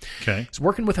you. Okay. He's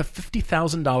working with a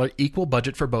 $50,000 equal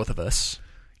budget for both of us.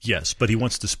 Yes, but he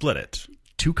wants to split it.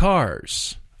 2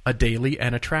 cars, a daily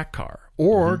and a track car.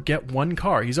 Or get one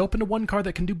car. He's open to one car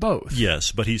that can do both.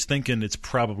 Yes, but he's thinking it's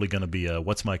probably going to be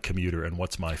what's my commuter and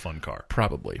what's my fun car.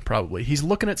 Probably. He's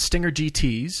looking at Stinger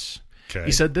GTs. Okay.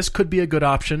 He said this could be a good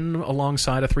option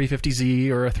alongside a 350Z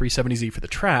or a 370Z for the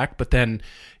track, but then,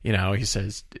 he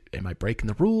says, am I breaking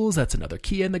the rules? That's another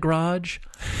Kia in the garage.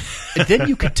 And then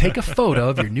you could take a photo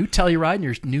of your new Telluride and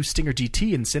your new Stinger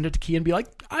GT and send it to Kia and be like,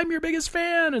 I'm your biggest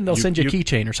fan, and they'll send you a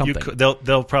keychain or something.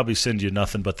 They'll probably send you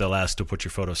nothing, but they'll ask to put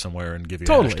your photo somewhere and give you a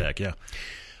hashtag. Yeah.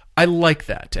 I like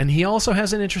that. And he also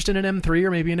has an interest in an M3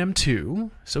 or maybe an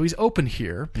M2, so he's open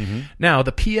here. Now,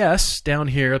 the PS down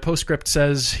here, the postscript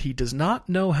says he does not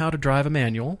know how to drive a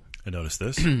manual. I noticed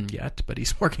this. Yet, but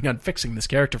he's working on fixing this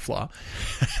character flaw.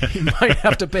 He might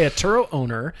have to pay a Turo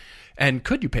owner. And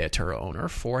could you pay a Turo owner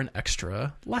for an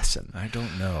extra lesson? I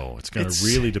don't know. It's going to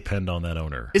really depend on that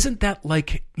owner. Isn't that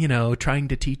like, trying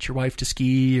to teach your wife to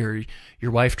ski or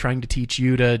your wife trying to teach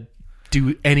you to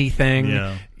do anything?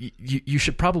 Yeah. You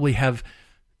should probably have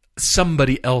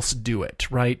somebody else do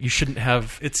it, right? You shouldn't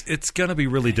have... It's going to be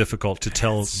really difficult to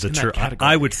tell the Turo.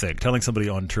 I would think, telling somebody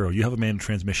on Turo, you have a manual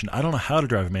transmission. I don't know how to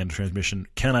drive a manual transmission.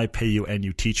 Can I pay you and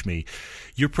you teach me?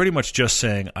 You're pretty much just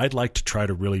saying, I'd like to try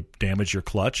to really damage your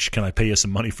clutch. Can I pay you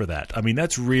some money for that? I mean,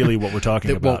 that's really what we're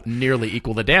talking about. It won't nearly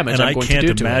equal the damage and I'm going to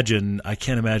do to it. I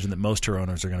can't imagine that most Turo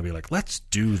owners are going to be like, let's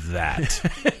do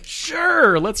that.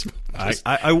 Sure, let's...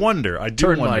 I wonder. I do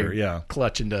wonder. My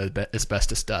clutch into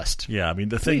asbestos dust. Yeah, I mean,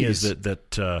 the thing is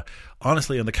that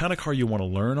honestly, on the kind of car you want to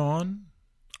learn on,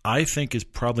 I think is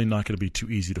probably not going to be too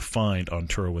easy to find on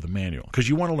Turo with a manual, because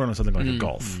you want to learn on something like a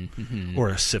Golf or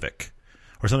a Civic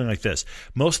or something like this.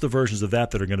 Most of the versions of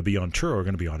that are going to be on Turo are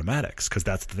going to be automatics, because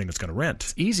that's the thing that's going to rent.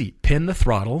 It's easy. Pin the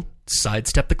throttle,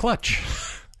 sidestep the clutch.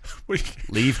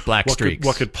 Leave black streaks.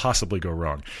 What could possibly go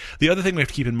wrong? The other thing we have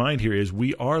to keep in mind here is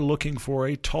we are looking for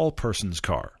a tall person's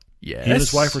car. Yes. He and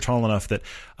his wife are tall enough that,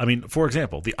 I mean, for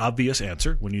example, the obvious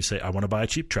answer when you say, I want to buy a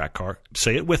cheap track car,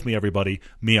 say it with me, everybody,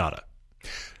 Miata.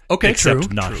 Okay,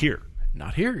 Except not here.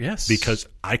 Not here, yes. Because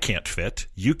I can't fit.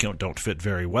 You don't fit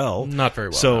very well. Not very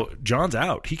well. So no. John's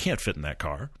out. He can't fit in that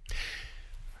car.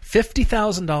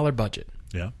 $50,000 budget.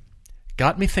 Yeah.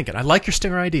 Got me thinking. I like your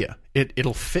Stinger idea.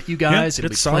 It'll fit you guys. It'll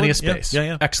be solid. Plenty of space.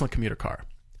 Yeah. Excellent commuter car.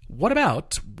 What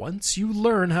about, once you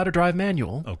learn how to drive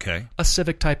manual, a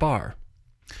Civic Type R?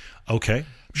 Okay.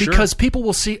 Because people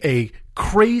will see a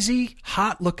crazy,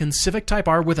 hot-looking Civic Type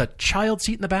R with a child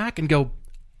seat in the back and go,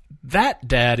 that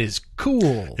dad is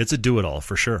cool. It's a do-it-all,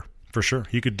 for sure. For sure.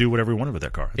 You could do whatever you wanted with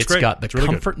that car. It's got the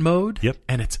comfort mode, yep.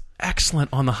 And it's excellent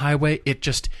on the highway.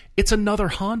 It's another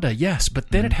Honda, yes,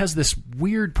 but then it has this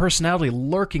weird personality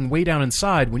lurking way down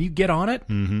inside when you get on it,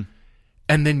 and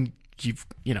then you've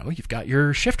got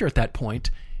your shifter at that point.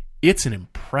 It's an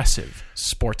impressive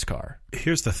sports car.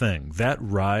 Here's the thing. That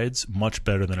rides much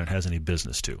better than it has any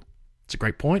business to. It's a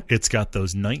great point. It's got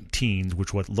those 19s,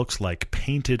 which what looks like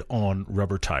painted on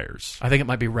rubber tires. I think it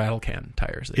might be rattle can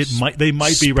tires. They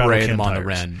might be rattle can them on tires. The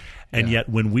Ren. And yet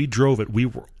when we drove it, we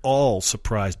were all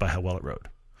surprised by how well it rode.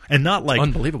 And not like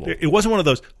unbelievable. It wasn't one of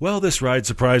those, well, this rides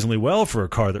surprisingly well for a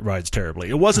car that rides terribly.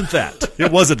 It wasn't that.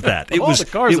 It wasn't that. It was the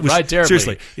cars that ride terribly.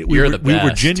 Seriously, we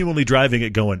were genuinely driving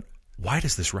it going, why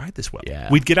does this ride this well? Yeah.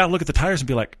 We'd get out and look at the tires and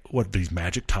be like, what are these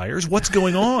magic tires? What's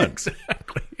going on?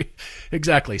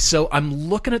 Exactly. So I'm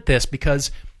looking at this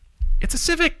because it's a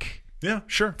Civic. Yeah,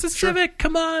 sure. It's a Civic.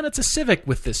 Come on. It's a Civic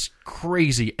with this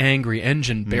crazy, angry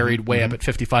engine buried way up at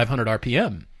 5,500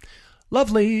 RPM.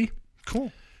 Lovely.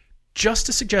 Cool. Just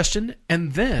a suggestion.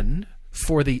 And then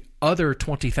for the other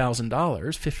 $20,000,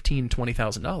 $15,000,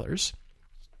 $20,000,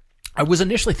 I was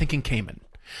initially thinking Cayman.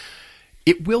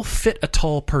 It will fit a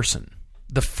tall person.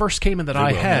 The first Cayman that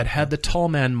I had the tall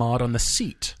man mod on the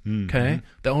seat. Okay,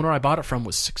 the owner I bought it from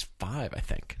was 6'5", I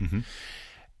think.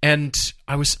 And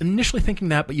I was initially thinking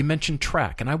that, but you mentioned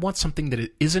track, and I want something that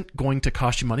it isn't going to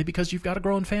cost you money because you've got a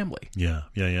growing family. Yeah.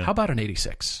 How about an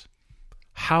 86?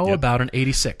 How about an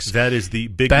 86? That is the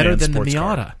big better man than sports the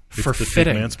Miata car. for it's the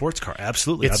fitting. Big man sports car.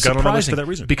 Absolutely. It's I've got it on the list surprising for that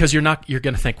reason. because you're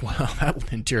going to think, well,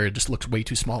 that interior just looks way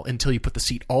too small until you put the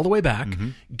seat all the way back,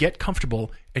 get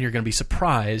comfortable, and you're going to be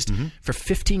surprised. For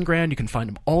 $15,000, you can find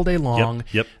them all day long.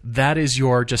 Yep. That is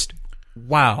your just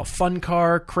wow, fun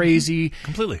car, crazy.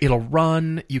 Completely. It'll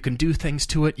run. You can do things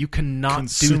to it. You cannot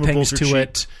do things to cheap.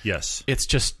 it. Yes. It's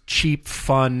just cheap,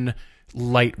 fun,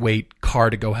 lightweight car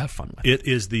to go have fun with. It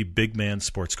is the big man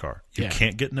sports car. You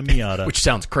can't get in a Miata. Which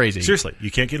sounds crazy. Seriously,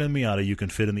 you can't get in a Miata. You can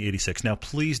fit in the 86. Now,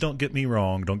 please don't get me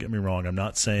wrong. Don't get me wrong. I'm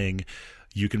not saying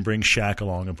you can bring Shaq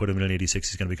along and put him in an 86.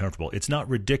 He's going to be comfortable. It's not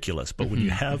ridiculous. But when you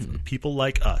have people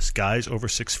like us, guys over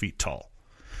 6 feet tall,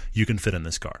 you can fit in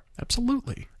this car.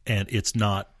 Absolutely. And it's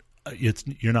not.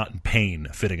 You're not in pain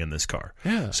fitting in this car.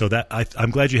 Yeah. So that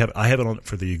I'm glad you have it. I have it on it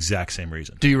for the exact same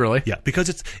reason. Do you really? Yeah, because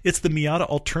it's the Miata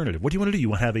alternative. What do you want to do? You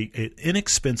want to have an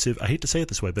inexpensive, I hate to say it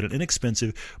this way, but an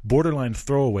inexpensive borderline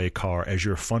throwaway car as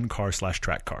your fun car /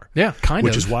 track car. Yeah, kind of.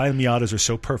 Which is why Miatas are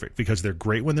so perfect, because they're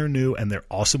great when they're new and they're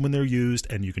awesome when they're used,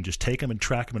 and you can just take them and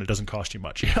track them and it doesn't cost you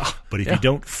much. Yeah. But if you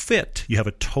don't fit, you have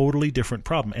a totally different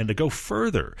problem. And to go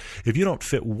further, if you don't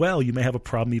fit well, you may have a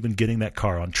problem even getting that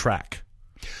car on track.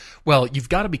 Well, you've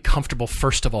got to be comfortable,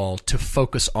 first of all, to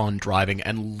focus on driving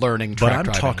and learning track driving.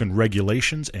 But I'm talking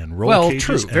regulations and roll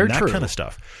cages and that kind of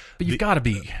stuff. But you've got to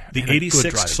be the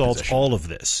 86 solves all of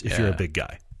this if you're a big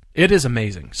guy. It is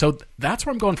amazing. So that's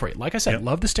where I'm going for it. Like I said,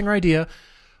 love the Stinger idea,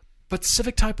 but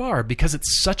Civic Type R, because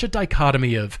it's such a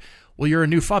dichotomy of, well, you're a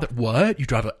new father. What? You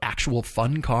drive an actual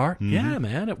fun car? Yeah,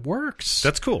 man, it works.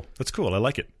 That's cool. I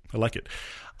like it.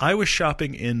 I was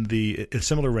shopping in a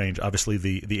similar range. Obviously,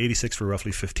 the 86 for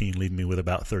roughly 15, leaving me with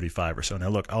about 35 or so. Now,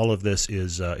 look, all of this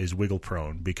is wiggle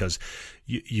prone because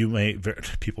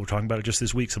people were talking about it just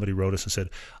this week. Somebody wrote us and said,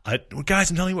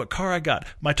 "Guys, I'm telling you what car I got.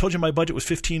 I told you my budget was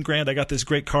 $15,000. I got this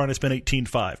great car and I spent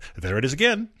 $18,500. There it is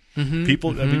again."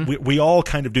 People, I mean, we all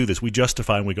kind of do this. We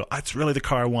justify and we go, "It's really the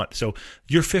car I want." So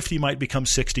your 50 might become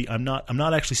 60. I'm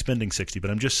not actually spending 60,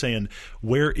 but I'm just saying,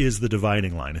 where is the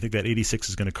dividing line? I think that 86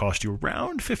 is going to cost you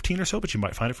around 15 or so, but you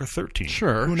might find it for 13.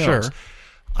 Sure, who knows? Sure.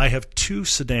 I have 2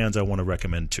 sedans I want to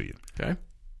recommend to you. Okay.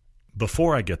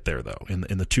 Before I get there, though, in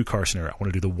the 2-car scenario, I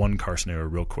want to do the 1-car scenario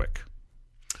real quick.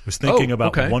 I was thinking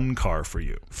about one car for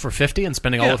you for 50 and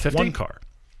spending all of 50. 1 car.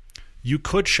 You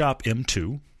could shop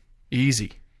M2.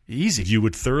 Easy. You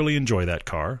would thoroughly enjoy that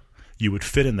car. You would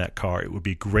fit in that car. It would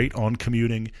be great on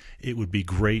commuting. It would be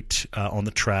great on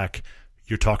the track.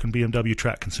 You're talking BMW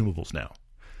track consumables now.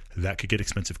 That could get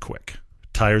expensive quick.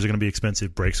 Tires are going to be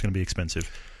expensive. Brakes are going to be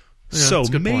expensive. Yeah, so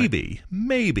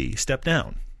maybe step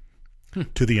down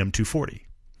to the M240.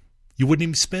 You wouldn't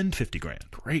even spend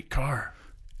 $50,000. Great car.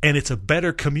 And it's a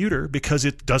better commuter because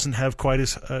it doesn't have quite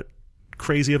as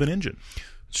crazy of an engine.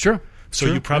 It's true. So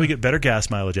you probably get better gas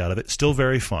mileage out of it. Still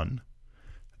very fun.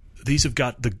 These have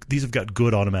got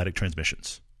good automatic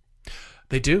transmissions.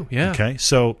 They do, yeah. Okay,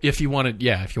 so if you want to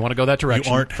go that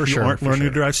direction, you aren't learning to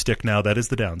drive stick now. That is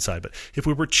the downside. But if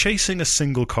we were chasing a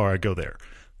single car, I'd go there.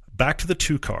 Back to the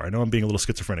 2-car. I know I'm being a little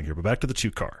schizophrenic here, but back to the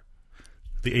 2-car.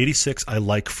 The 86 I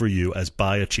like for you as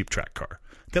buy a cheap track car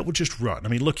that would just run. I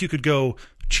mean, look, you could go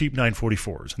cheap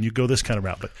 944s and you go this kind of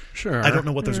route, but sure, I don't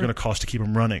know what there's going to cost to keep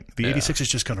them running. The 86 is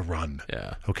just going to run.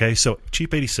 Yeah. Okay, so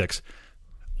cheap 86.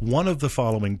 One of the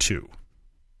following 2.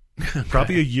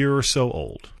 Probably a year or so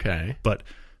old. Okay. But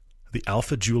the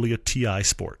Alfa Giulia TI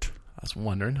Sport. I was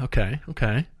wondering. Okay.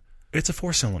 It's a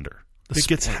 4-cylinder. It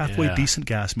gets halfway decent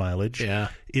gas mileage. Yeah.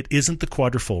 It isn't the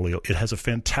Quadrifoglio. It has a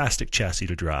fantastic chassis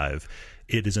to drive.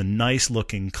 It is a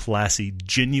nice-looking, classy,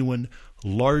 genuine,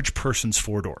 large person's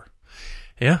 4-door.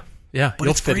 Yeah. But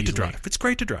it's great to drive. It's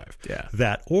great to drive. Yeah.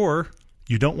 That, or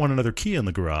you don't want another Kia in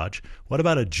the garage. What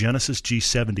about a Genesis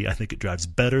G70? I think it drives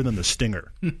better than the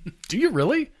Stinger. Do you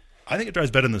really? I think it drives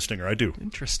better than the Stinger. I do.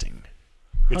 Interesting.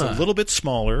 It's a little bit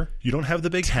smaller. You don't have the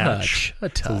big hatch.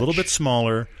 It's a little bit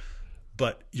smaller,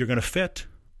 but you're going to fit.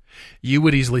 You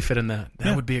would easily fit in that.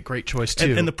 That would be a great choice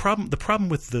too. And the problem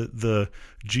with the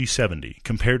G70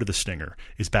 compared to the Stinger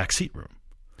is backseat room.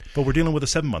 But we're dealing with a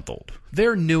 7-month-old.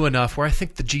 They're new enough where I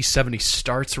think the G70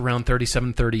 starts around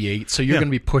 37, 38. So you're going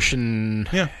to be pushing.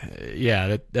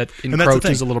 That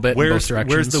encroaches a little bit in both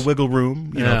directions. Where's the wiggle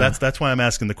room? You know, that's why I'm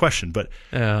asking the question. But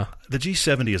the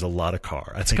G70 is a a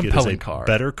car. I think it is a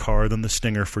better car than the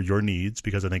Stinger for your needs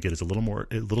because I think it is a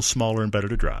little smaller and better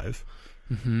to drive.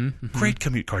 Great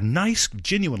commute car. Nice,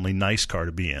 genuinely nice car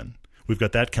to be in. We've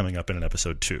got that coming up in an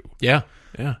episode 2. Yeah.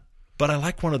 But I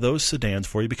like one of those sedans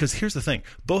for you because here's the thing.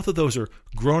 Both of those are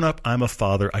grown-up, I'm a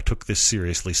father, I took this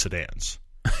seriously sedans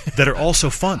that are also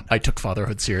fun. I took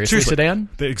fatherhood seriously sedan?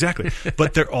 Exactly.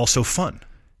 But they're also fun.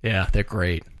 Yeah, they're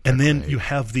great. And then you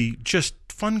have the just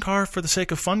fun car for the sake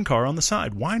of fun car on the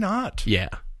side. Why not? Yeah,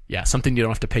 something you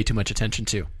don't have to pay too much attention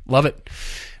to. Love it.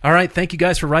 All right, thank you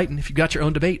guys for writing. If you've got your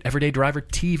own debate,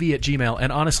 everydaydrivertv@gmail.com.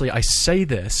 And honestly, I say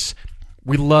this,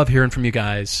 we love hearing from you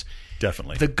guys.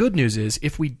 Definitely. The good news is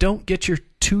if we don't get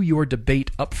to your debate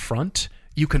up front,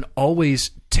 you can always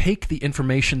take the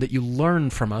information that you learn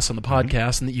from us on the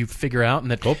podcast and that you figure out and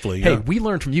that, hopefully, hey, we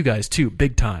learned from you guys too,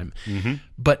 big time.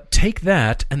 But take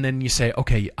that and then you say,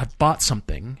 okay, I bought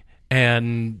something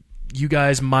and you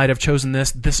guys might have chosen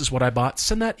this. This is what I bought.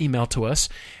 Send that email to us,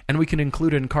 and we can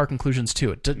include it in car conclusions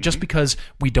too. Just because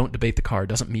we don't debate the car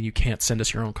doesn't mean you can't send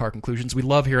us your own car conclusions. We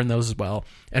love hearing those as well,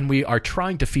 and we are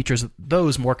trying to feature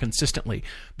those more consistently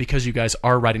because you guys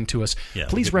are writing to us. Yeah,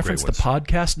 please reference the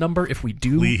podcast number if we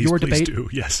do your debate. Please do,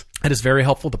 yes. It is very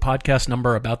helpful. The podcast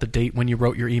number about the date when you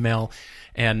wrote your email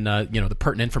and the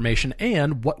pertinent information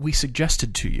and what we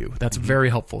suggested to you. That's very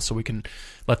helpful so we can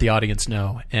let the audience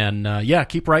know. And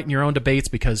keep writing your own debates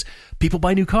because people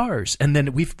buy new cars. And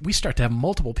then we start to have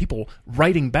multiple people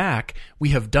writing back. We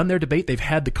have done their debate. They've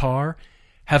had the car,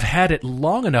 have had it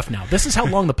long enough now. This is how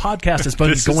long the podcast has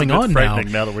been going on now.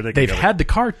 They've had the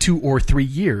car 2 or 3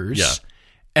 years. Yeah.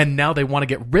 And now they want to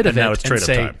get rid of it and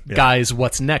say, guys,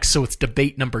 what's next? So it's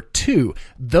debate number 2.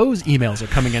 Those emails are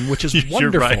coming in, which is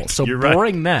wonderful. Right. So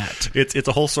bring that. It's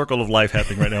a whole circle of life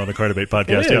happening right now on the Car Debate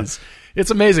podcast. It is.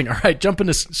 It's amazing. All right, jump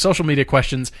into social media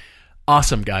questions.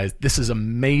 Awesome, guys. This is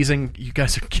amazing. You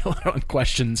guys are killing it on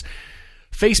questions.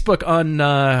 Facebook on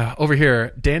over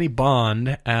here, Danny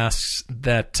Bond asks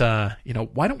that,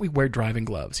 why don't we wear driving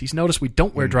gloves? He's noticed we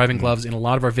don't wear driving gloves in a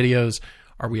lot of our videos.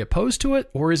 Are we opposed to it,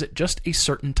 or is it just a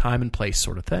certain time and place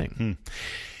sort of thing?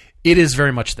 It is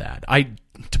very much that.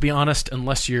 To be honest,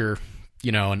 unless you're,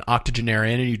 an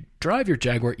octogenarian and you drive your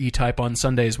Jaguar E-Type on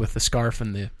Sundays with the scarf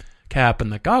and the cap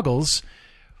and the goggles,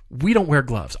 we don't wear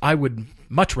gloves. I would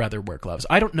much rather wear gloves.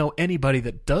 I don't know anybody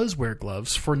that does wear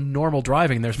gloves for normal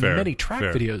driving. There's many track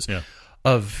videos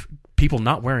of people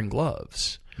not wearing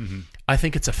gloves. I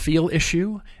think it's a feel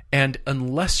issue, and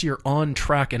unless you're on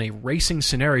track in a racing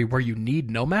scenario where you need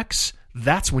Nomex,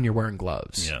 that's when you're wearing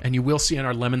gloves. Yeah. And you will see in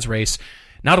our Lemons race,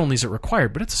 not only is it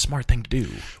required, but it's a smart thing to do.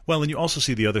 Well, and you also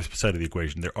see the other side of the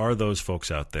equation. There are those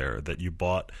folks out there that you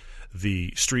bought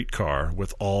the street car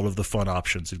with all of the fun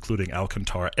options, including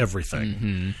Alcantara,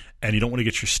 everything. And you don't want to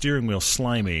get your steering wheel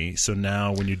slimy, so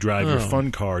now when you drive your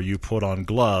fun car, you put on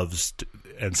gloves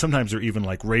and sometimes they're even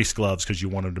like race gloves because you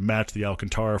want them to match the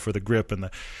Alcantara for the grip and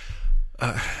the.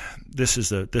 This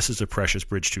is a precious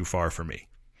bridge too far for me.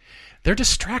 They're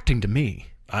distracting to me.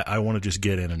 I want to just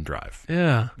get in and drive.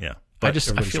 Yeah. But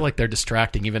I feel like they're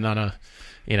distracting even on a,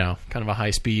 kind of a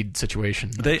high speed situation.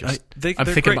 I'm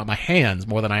thinking about my hands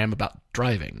more than I am about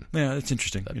driving. Yeah, it's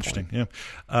interesting.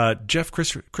 Yeah. Jeff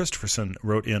Christopherson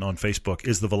wrote in on Facebook: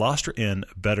 is the Veloster N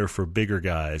better for bigger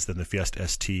guys than the Fiesta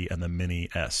ST and the Mini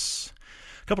S?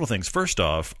 A couple of things. First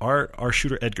off, our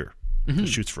shooter Edgar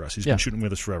shoots for us. He's been shooting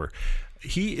with us forever.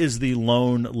 He is the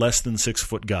lone less than 6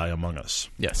 foot guy among us.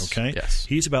 Yes. Okay. Yes.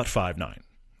 He's about 5'9".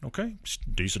 Okay,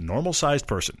 he's a normal-sized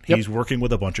person. Yep. He's working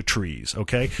with a bunch of trees,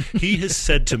 okay? He has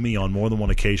said to me on more than one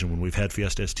occasion when we've had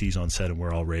Fiesta STs on set and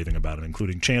we're all raving about it,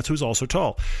 including Chance, who's also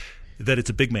tall, that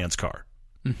it's a big man's car.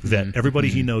 That everybody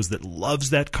he knows that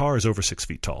loves that car is over 6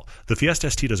 feet tall. The Fiesta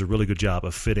ST does a really good job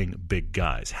of fitting big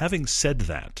guys. Having said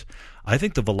that, I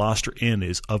think the Veloster N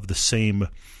is of the same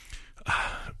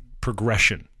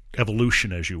progression,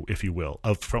 evolution, if you will,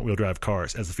 of front-wheel drive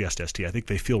cars as the Fiesta ST. I think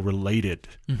they feel related.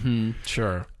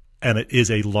 Sure. And it is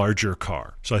a larger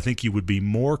car, so I think you would be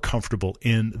more comfortable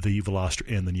in the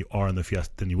Veloster N than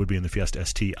you would be in the Fiesta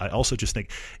ST. I also just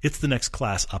think it's the next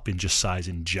class up in just size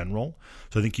in general.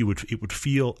 So I think it would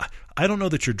feel. I don't know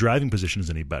that your driving position is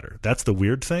any better. That's the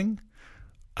weird thing.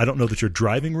 I don't know that your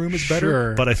driving room is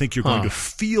better, but I think you're going to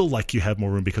feel like you have more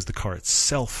room because the car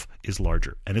itself is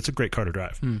larger, and it's a great car to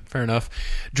drive. Fair enough.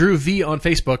 Drew V on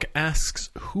Facebook asks,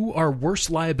 who are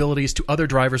worse liabilities to other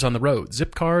drivers on the road,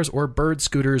 zip cars or bird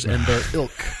scooters and their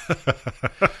ilk?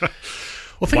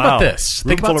 Well, think about this.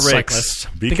 Think about cyclists.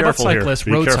 Be careful here.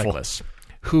 Road cyclists,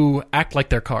 who act like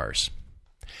they're cars.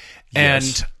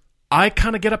 Yes. And I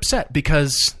kind of get upset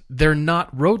because they're not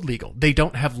road legal. They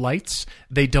don't have lights.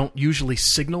 They don't usually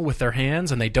signal with their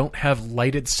hands, and they don't have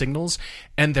lighted signals.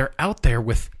 And they're out there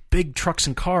with big trucks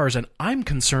and cars, and I'm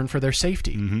concerned for their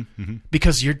safety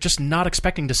because you're just not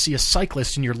expecting to see a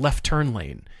cyclist in your left turn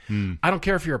lane. I don't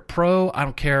care if you're a pro. I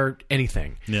don't care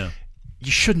anything. Yeah.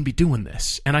 You shouldn't be doing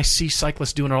this. And I see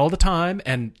cyclists doing it all the time,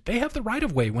 and they have the right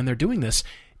of way when they're doing this.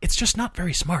 It's just not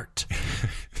very smart.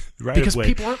 Because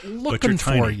people aren't looking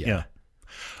for you. Yeah.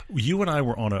 You and I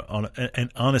were on a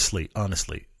and honestly, a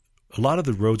lot of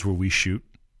the roads where we shoot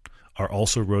are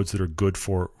also roads that are good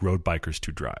for road bikers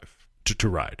to drive, to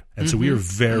ride. And so we are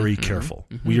very careful.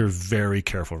 We are very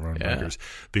careful road bikers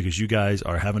because you guys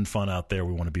are having fun out there.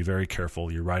 We want to be very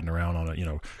careful. You're riding around on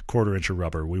a quarter inch of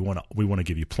rubber. We want to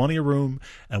give you plenty of room,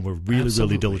 and we're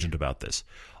really diligent about this.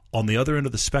 On the other end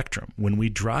of the spectrum, when we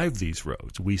drive these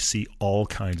roads, we see all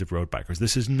kinds of road bikers.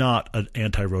 This is not an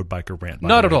anti-road biker rant.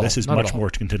 Not at all. This is much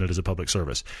more intended as a public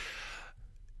service.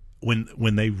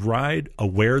 When they ride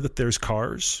aware that there's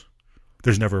cars,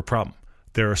 there's never a problem.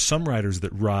 There are some riders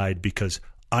that ride because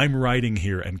I'm riding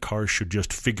here and cars should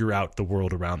just figure out the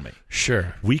world around me.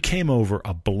 Sure. We came over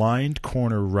a blind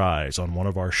corner rise on one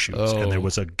of our shoots, and there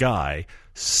was a guy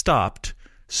stopped,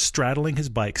 straddling his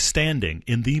bike, standing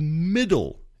in the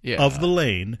middle of the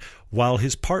lane while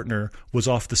his partner was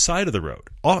off the side of the road.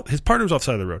 His partner was off the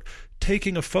side of the road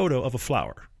taking a photo of a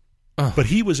flower. But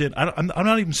he was I'm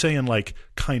not even saying like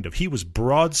kind of. He was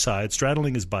broadside,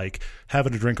 straddling his bike,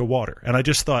 having a drink of water. And I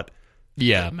just thought,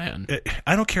 yeah, man.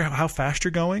 I don't care how fast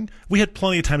you're going. We had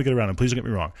plenty of time to get around him. Please don't get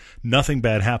me wrong. Nothing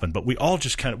bad happened. But we all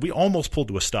just we almost pulled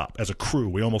to a stop as a crew.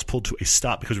 We almost pulled to a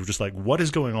stop because we were just like, what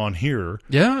is going on here?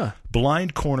 Yeah.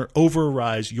 Blind corner, over a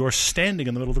rise. You're standing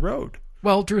in the middle of the road.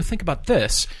 Well, Drew, think about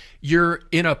this. You're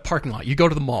in a parking lot. You go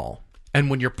to the mall. And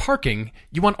when you're parking,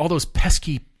 you want all those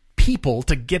pesky people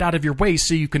to get out of your way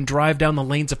so you can drive down the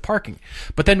lanes of parking.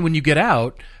 But then when you get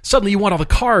out, suddenly you want all the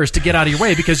cars to get out of your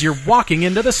way because you're walking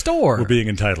into the store. We're being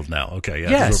entitled now. Okay, yeah,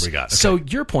 yes. That's what we got. Okay. So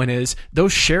your point is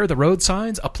those share the road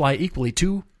signs apply equally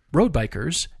to road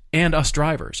bikers and us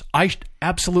drivers. I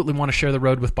absolutely want to share the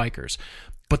road with bikers.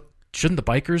 But shouldn't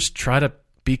the bikers try to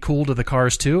be cool to the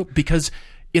cars too? Because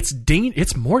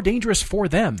it's more dangerous for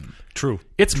them. True.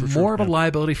 It's more of a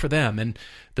liability for them and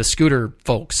the scooter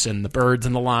folks and the birds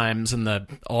and the limes and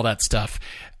all that stuff.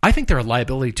 I think they're a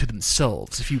liability to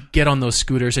themselves. If you get on those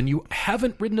scooters and you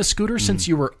haven't ridden a scooter since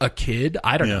you were a kid,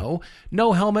 I don't know,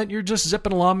 no helmet, you're just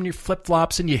zipping along in your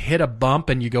flip-flops and you hit a bump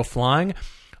and you go flying.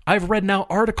 I've read now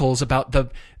articles about the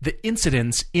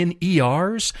incidents in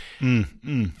ERs.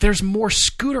 There's more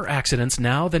scooter accidents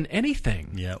now than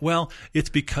anything. Yeah, well, it's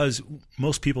because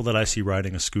most people that I see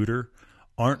riding a scooter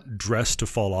aren't dressed to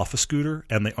fall off a scooter,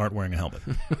 and they aren't wearing a helmet.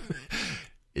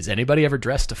 Is anybody ever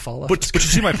dressed to fall off? But you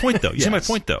see my point, though. You see my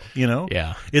point, though. You know,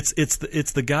 yeah. It's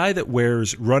the guy that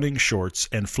wears running shorts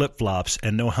and flip flops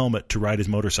and no helmet to ride his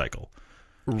motorcycle.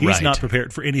 He's not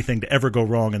prepared for anything to ever go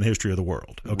wrong in the history of the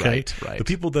world. Okay, right. The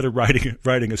people that are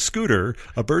riding a scooter,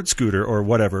 a bird scooter or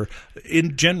whatever,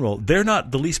 in general, they're not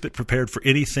the least bit prepared for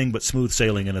anything but smooth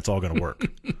sailing, and it's all going to work.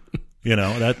 You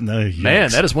know man,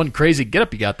 that is one crazy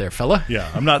getup you got there, fella. Yeah,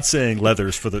 I'm not saying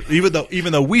leathers for the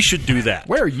even though we should do that.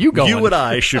 Where are you going? You and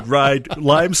I should ride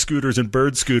lime scooters and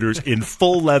bird scooters in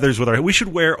full leathers with we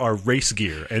should wear our race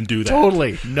gear and do that.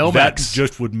 Totally, that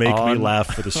just would make me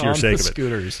laugh for the sheer sake of it.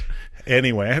 Scooters.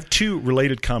 Anyway, I have two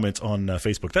related comments on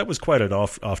Facebook. That was quite an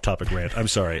off-topic rant. I'm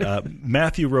sorry.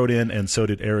 Matthew wrote in, and so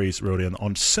did Aries wrote in,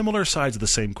 on similar sides of the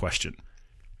same question.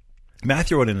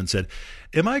 Matthew wrote in and said,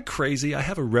 am I crazy? I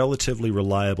have a relatively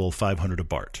reliable 500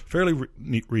 Abarth, fairly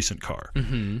recent car.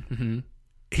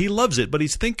 He loves it, but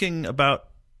he's thinking about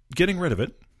getting rid of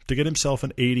it to get himself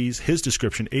an 80s, his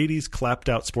description, 80s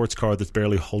clapped-out sports car that's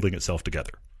barely holding itself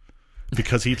together.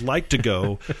 Because he'd like to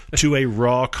go to a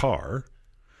raw car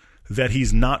that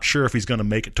he's not sure if he's going to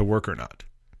make it to work or not.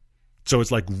 So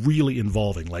it's like really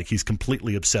involving, like he's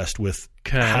completely obsessed with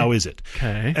how is it.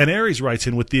 Okay. And Aries writes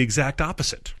in with the exact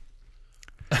opposite.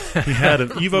 He had an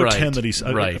Evo 10 that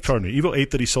Evo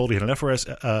 8 that he sold. He had an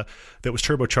FRS that was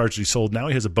turbocharged that he sold. Now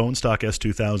he has a bone stock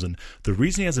S2000. The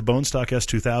reason he has a bone stock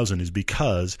S2000 is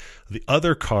because the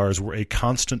other cars were a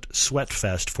constant sweat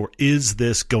fest for, is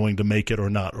this going to make it or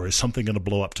not, or is something going to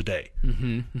blow up today?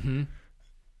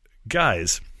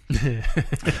 guys,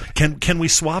 can we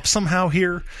swap somehow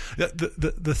here?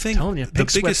 The thing, the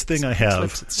biggest thing I have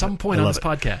at some point on this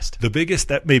podcast. The biggest,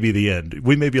 that may be the end.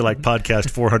 We may be like podcast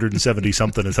 470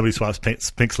 something, and somebody swaps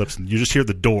pink slips, and you just hear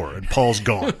the door, and Paul's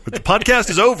gone. But the podcast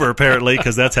is over apparently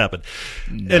because that's happened.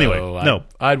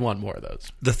 I'd want more of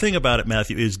those. The thing about it,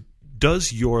 Matthew, is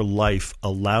does your life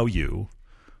allow you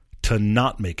to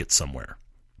not make it somewhere?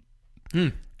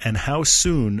 And how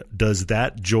soon does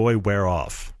that joy wear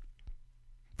off?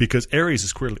 Because Aries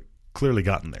has clearly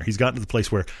gotten there. He's gotten to the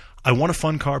place where I want a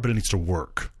fun car, but it needs to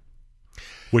work,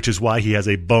 which is why he has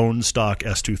a bone stock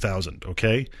S2000.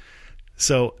 Okay,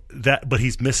 but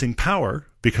he's missing power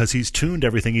because he's tuned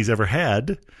everything he's ever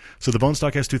had. So the bone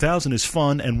stock S2000 is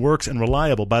fun and works and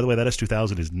reliable. By the way, that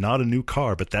S2000 is not a new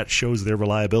car, but that shows their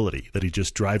reliability. That he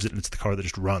just drives it and it's the car that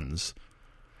just runs.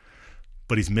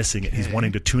 But he's missing it. He's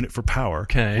wanting to tune it for power.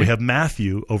 Okay. We have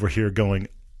Matthew over here going,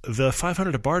 the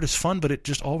 500 Abarth is fun, but it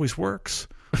just always works.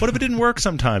 What if it didn't work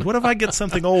sometimes? What if I get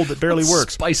something old that barely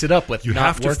works? Spice it up with You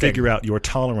have to figure out your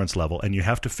tolerance level, and you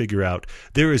have to figure out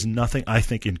there is nothing, I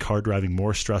think, in car driving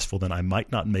more stressful than I might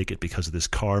not make it because this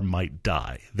car might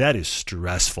die. That is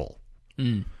stressful.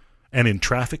 And in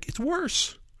traffic, it's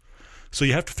worse. So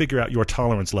you have to figure out your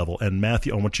tolerance level. And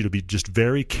Matthew, I want you to be just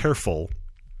very careful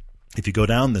if you go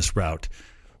down this route.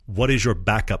 What is your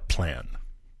backup plan?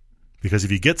 Because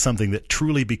if you get something that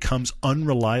truly becomes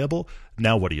unreliable,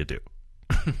 now what do you do?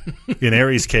 In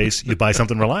Aries' case, you buy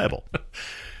something reliable.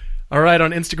 All right,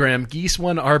 on Instagram,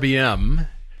 Geese1RBM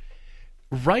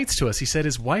writes to us. He said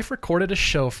his wife recorded a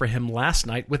show for him last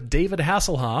night with David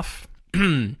Hasselhoff.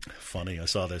 Funny, I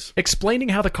saw this. Explaining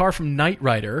how the car from Knight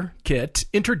Rider, Kit,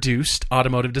 introduced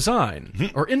automotive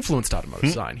design, or influenced automotive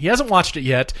design. He hasn't watched it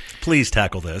yet. Please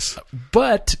tackle this.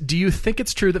 But do you think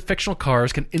it's true that fictional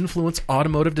cars can influence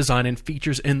automotive design and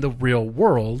features in the real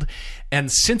world? And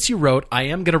since you wrote, I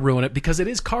am going to ruin it because it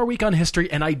is Car Week on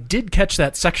History, and I did catch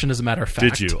that section, as a matter of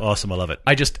fact. Did you? Awesome, I love it.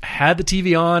 I just had the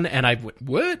TV on, and I went,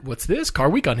 what? What's this? Car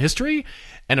Week on History?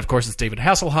 And, of course, it's David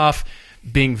Hasselhoff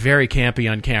being very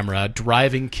campy on camera,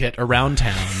 driving Kit around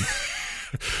town.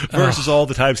 Versus all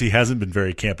the times he hasn't been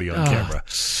very campy on camera.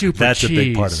 That's a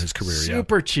big part of his career,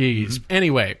 Super cheese.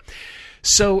 Anyway,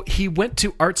 so he went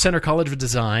to Art Center College of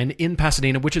Design in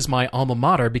Pasadena, which is my alma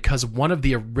mater, because one of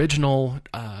the original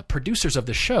producers of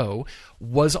the show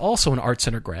was also an Art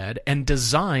Center grad and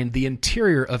designed the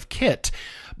interior of Kit.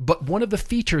 But one of the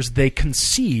features they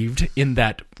conceived in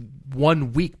that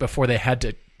 1 week before they had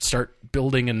to start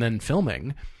building and then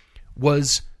filming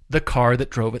was the car that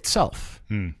drove itself.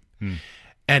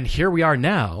 And here we are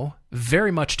now,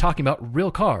 very much talking about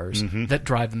real cars that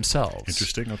drive themselves.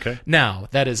 Interesting, okay. Now,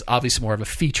 that is obviously more of a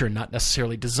feature, not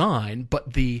necessarily design,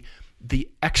 but the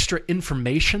extra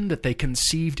information that they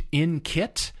conceived in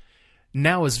Kit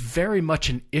now is very much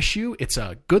an issue. It's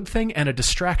a good thing and a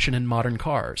distraction in modern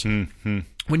cars.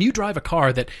 When you drive a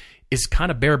car that is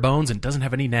kind of bare bones and doesn't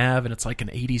have any nav and it's like an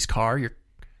 80s car, you're,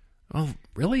 oh,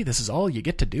 really? This is all you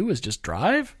get to do is just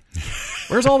drive?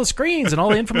 Where's all the screens and all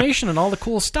the information and all the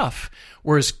cool stuff?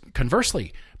 Whereas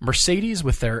conversely, Mercedes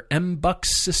with their MBUX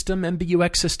system,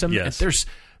 MBUX system,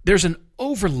 there's an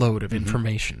overload of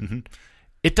information.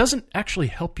 It doesn't actually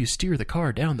help you steer the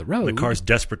car down the road. The car's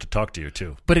desperate to talk to you,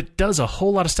 too. But it does a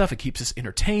whole lot of stuff. It keeps us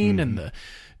entertained and the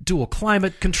dual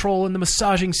climate control and the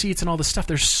massaging seats and all this stuff.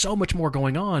 There's so much more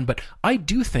going on. But I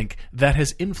do think that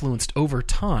has influenced over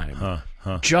time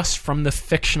just from the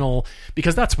fictional,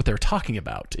 because that's what they're talking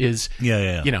about is,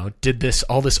 you know,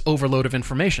 all this overload of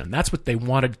information. That's what they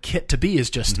wanted Kit to be, is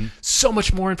just so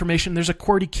much more information. There's a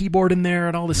QWERTY keyboard in there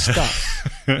and all this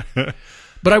stuff.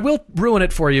 But I will ruin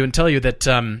it for you and tell you that,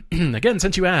 again,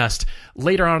 since you asked,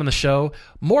 later on in the show,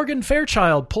 Morgan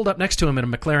Fairchild pulled up next to him in a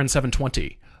McLaren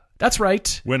 720. That's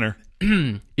right. Winner.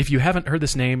 If you haven't heard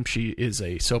this name, she is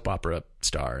a soap opera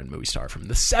star and movie star from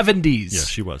the 70s. Yeah,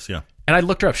 she was, yeah. And I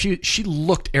looked her up. She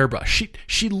looked airbrushed.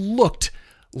 She looked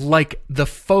like the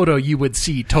photo you would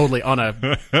see totally on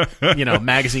a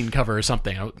magazine cover or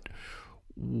something.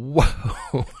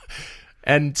 Whoa.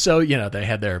 And so, they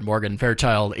had their Morgan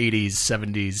Fairchild 80s,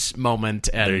 70s moment.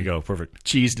 And there you go. Perfect.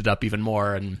 Cheesed it up even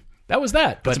more. And that was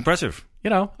that. That's impressive.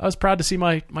 I was proud to see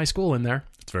my school in there.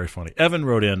 It's very funny. Evan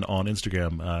wrote in on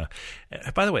Instagram.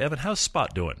 By the way, Evan, how's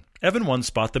Spot doing? Evan won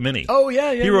Spot the Mini. Oh,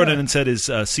 yeah. He wrote in and said his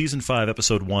Season 5,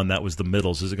 Episode 1, that was the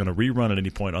middles. Is it going to rerun at any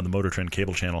point on the Motor Trend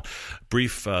cable channel?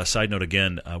 Brief side note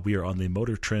again, we are on the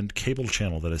Motor Trend cable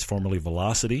channel that is formerly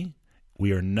Velocity.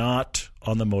 We are not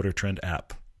on the Motor Trend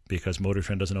app, because Motor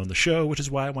Trend doesn't own the show, which is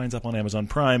why it winds up on Amazon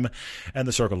Prime, and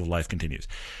the circle of life continues.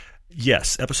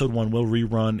 Yes, episode 1 will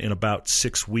rerun in about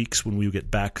 6 weeks when we get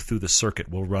back through the circuit.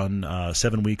 We'll run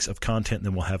 7 weeks of content, and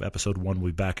then we'll have episode 1.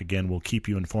 We'll be back again. We'll keep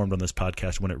you informed on this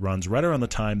podcast when it runs. Right around the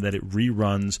time that it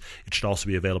reruns, it should also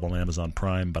be available on Amazon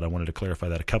Prime, but I wanted to clarify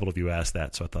that. A couple of you asked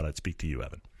that, so I thought I'd speak to you,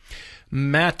 Evan.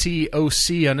 Matty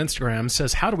OC on Instagram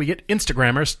says, how do we get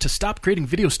Instagrammers to stop creating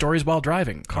video stories while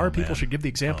driving? Car people should give the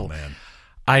example. Oh, man.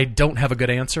 I don't have a good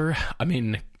answer. I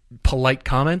mean, polite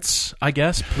comments, I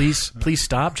guess. Please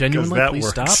stop. Genuinely, please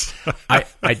stop.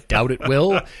 I doubt it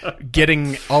will.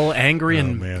 Getting all angry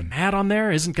and mad on there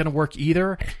isn't going to work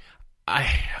either.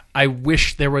 I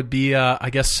wish there would be,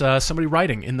 somebody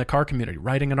writing in the car community,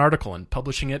 writing an article and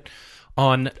publishing it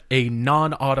on a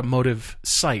non-automotive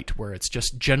site where it's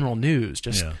just general news,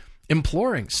 just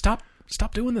imploring, stop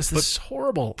doing this. This is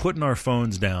horrible. Putting our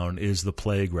phones down is the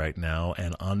plague right now,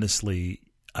 and honestly,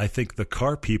 I think the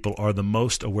car people are the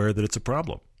most aware that it's a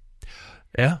problem.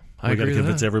 Yeah, I agree with that. We got to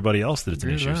convince everybody else that it's an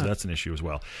issue, so that's an issue as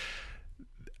well.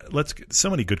 So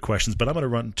many good questions, but I'm going to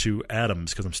run to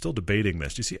Adams because I'm still debating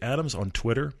this. Do you see Adams on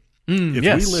Twitter? If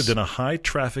we lived in a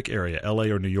high-traffic area, L.A.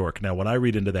 or New York, now what I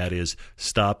read into that is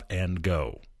stop and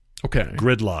go. Okay.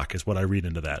 Gridlock is what I read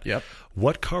into that. Yep.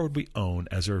 What car would we own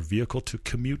as our vehicle to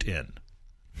commute in?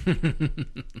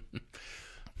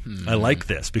 I like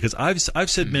this because I've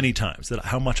said many times that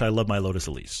how much I love my Lotus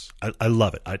Elise. I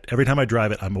love it. Every time I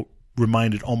drive it, I'm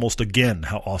reminded almost again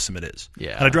how awesome it is.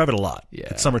 Yeah. And I drive it a lot. Yeah.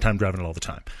 It's summertime driving it all the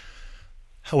time.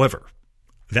 However,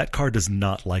 that car does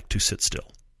not like to sit still.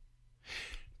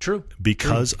 True.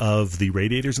 Because of the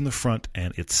radiators in the front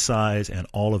and its size and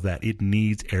all of that, it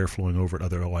needs air flowing over it.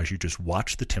 Otherwise, you just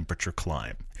watch the temperature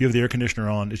climb. If you have the air conditioner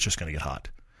on, it's just going to get hot.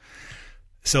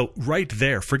 So right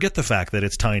there, forget the fact that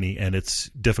it's tiny and it's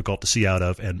difficult to see out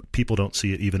of and people don't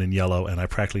see it even in yellow and I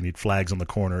practically need flags on the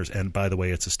corners and by the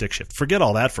way, it's a stick shift. Forget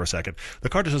all that for a second. The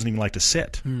car just doesn't even like to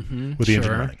sit with the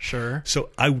engine running. Sure. So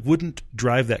I wouldn't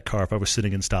drive that car if I was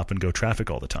sitting in stop and go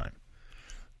traffic all the time.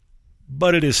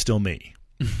 But it is still me.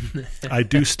 I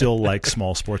do still like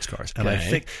small sports cars. And I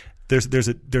think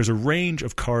there's a range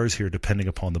of cars here depending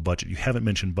upon the budget. You haven't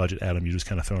mentioned budget, Adam. You're just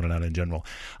kind of throwing it out in general.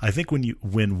 I think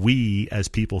when we as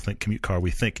people think commute car,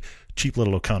 we think cheap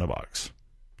little Oconobox.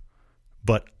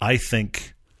 But I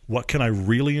think what can I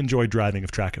really enjoy driving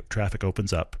if traffic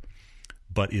opens up,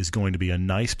 but is going to be a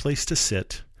nice place to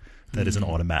sit that is an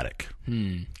automatic.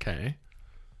 Okay.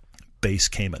 Base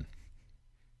Cayman.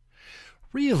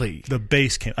 Really? The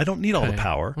base Cayman. I don't need all the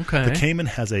power. Okay. The Cayman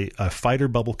has a fighter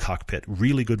bubble cockpit,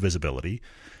 really good visibility.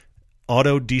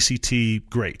 Auto DCT,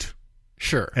 great.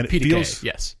 Sure. And it PDK, feels,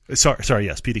 yes. Sorry,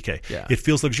 yes, PDK. Yeah. It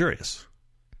feels luxurious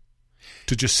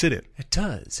to just sit in. It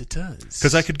does.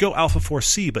 Because I could go Alpha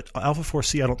 4C, but Alpha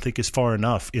 4C I don't think is far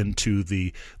enough into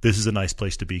the this is a nice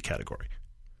place to be category.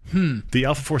 The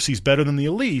Alpha 4C is better than the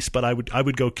Elise, but I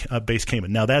would go base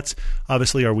Cayman. Now that's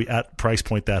obviously, are we at price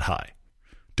point that high?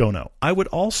 Don't know. I would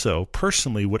also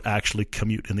personally would actually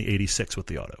commute in the 86 with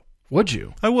the auto. Would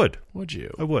you? I would. Would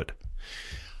you? I would.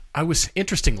 I was,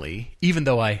 interestingly, even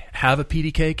though I have a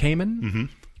PDK Cayman,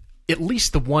 at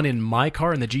least the one in my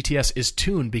car in the GTS is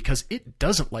tuned because it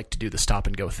doesn't like to do the stop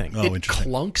and go thing. Oh, it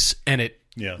clunks and it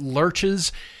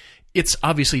lurches. It's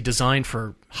obviously designed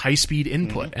for high-speed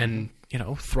input and,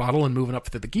 throttle and moving up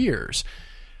through the gears.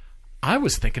 I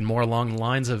was thinking more along the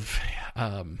lines of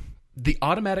the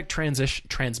automatic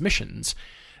transmissions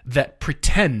that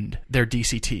pretend they're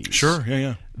DCTs. Sure,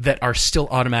 yeah. That are still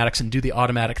automatics and do the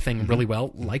automatic thing really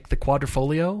well, like the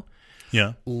Quadrifoglio.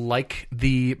 Yeah. Like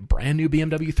the brand new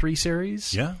BMW 3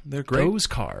 Series. Yeah, they're great. Those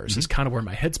cars is kind of where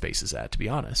my headspace is at, to be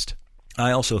honest.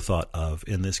 I also thought of,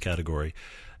 in this category,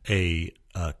 a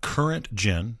current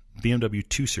gen BMW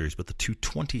 2 Series, but the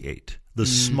 228, the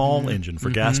small engine for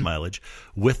gas mileage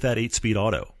with that 8-speed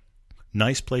auto.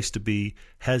 Nice place to be,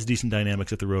 has decent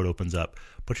dynamics if the road opens up,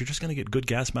 but you're just going to get good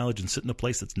gas mileage and sit in a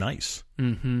place that's nice.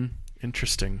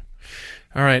 Interesting.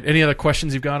 All right. Any other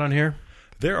questions you've got on here?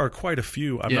 There are quite a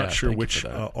few. I'm not sure which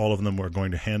all of them we're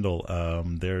going to handle.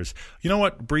 There's,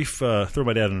 brief throw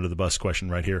my dad under the bus question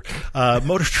right here.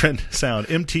 Motor Trend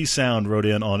Sound, MT Sound wrote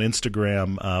in on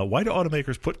Instagram, why do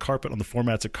automakers put carpet on the floor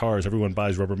mats of cars? Everyone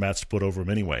buys rubber mats to put over them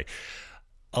anyway.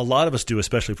 A lot of us do,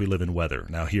 especially if we live in weather.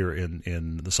 Now, here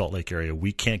in the Salt Lake area,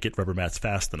 we can't get rubber mats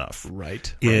fast enough.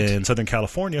 Right. In Southern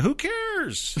California, who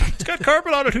cares? It's got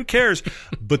carpet on it. Who cares?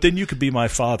 But then you could be my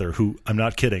father, who, I'm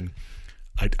not kidding,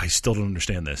 I still don't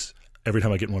understand this. Every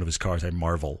time I get in one of his cars, I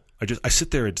marvel. I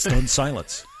sit there in stunned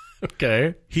silence.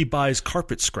 Okay. He buys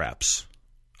carpet scraps.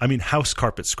 I mean, house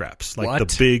carpet scraps. Like What?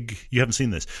 the big, you haven't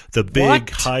seen this, the big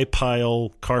high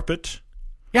pile carpet.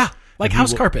 Yeah, like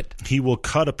house carpet. He will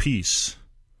cut a piece,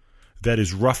 that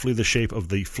is roughly the shape of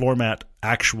the floor mat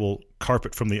actual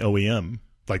carpet from the OEM,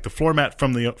 like the floor mat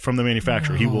from the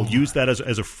manufacturer. He will use that as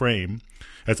a frame,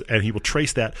 and he will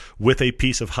trace that with a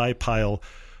piece of high pile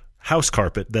house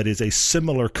carpet that is a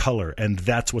similar color, and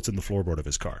that's what's in the floorboard of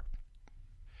his car.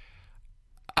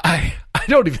 I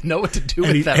don't even know what to do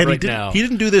with that right now. He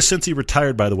didn't do this since he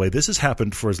retired, by the way. This has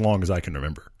happened for as long as I can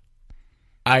remember.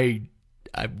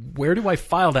 Where do I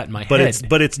file that in my head?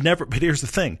 But here's the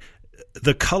thing.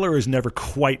 The color is never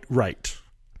quite right.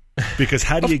 Because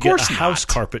how do you get a house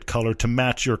carpet color to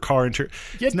match your car interior?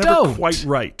 It's never quite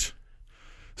right.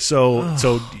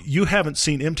 So you haven't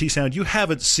seen MT Sound. You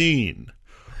haven't seen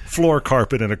floor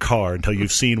carpet in a car until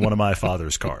you've seen one of my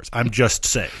father's cars. I'm just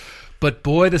saying. But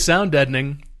boy, the sound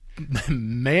deadening.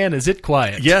 Man, is it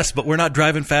quiet. Yes, but we're not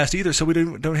driving fast either, so we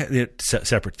don't have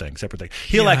separate thing.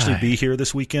 He'll actually be here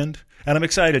this weekend, and I'm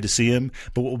excited to see him.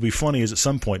 But what will be funny is at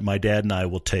some point, my dad and I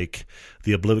will take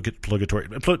the obligatory.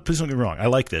 Please don't get me wrong. I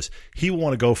like this. He will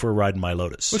want to go for a ride in my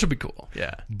Lotus, which will be cool.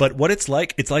 Yeah. But what it's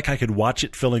like I could watch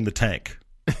it filling the tank.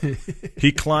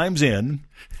 He climbs in.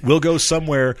 We'll go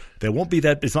somewhere. There won't be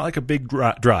that. It's not like a big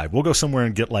drive. We'll go somewhere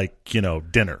and get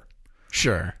dinner.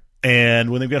 Sure. And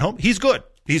when they get home, he's good.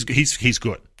 He's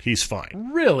good. He's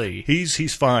fine. Really?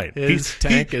 He's fine. His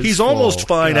tank is he's full. almost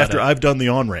fine after I've done the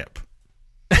on-ramp.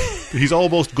 He's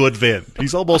almost good then.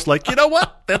 He's almost like, you know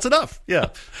what? That's enough. Yeah.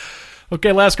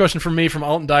 Okay, last question from me from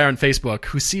Alton Dyer on Facebook,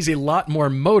 who sees a lot more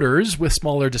motors with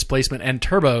smaller displacement and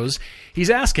turbos. He's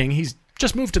asking, he's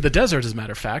just moved to the desert as a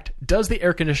matter of fact, does the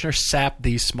air conditioner sap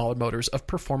these smaller motors of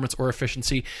performance or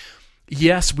efficiency?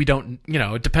 Yes, we don't,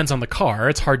 it depends on the car.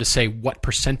 It's hard to say what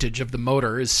percentage of the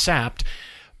motor is sapped.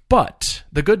 But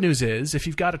the good news is, if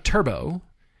you've got a turbo,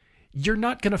 you're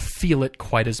not going to feel it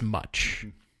quite as much.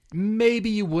 Maybe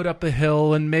you would up a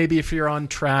hill, and maybe if you're on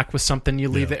track with something, you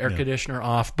leave the air conditioner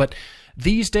off. But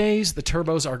these days, the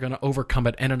turbos are going to overcome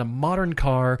it. And in a modern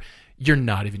car, you're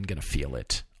not even going to feel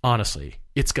it. Honestly,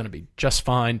 it's going to be just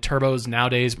fine. Turbos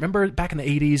nowadays, remember back in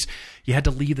the 80s, you had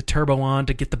to leave the turbo on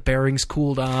to get the bearings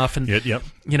cooled off. And,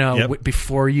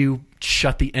 before you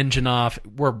shut the engine off,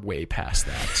 we're way past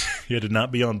that. You had to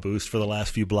not be on boost for the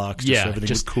last few blocks so everything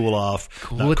would cool off,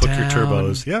 cook your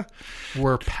turbos. Yeah.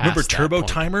 We're past Remember that turbo point.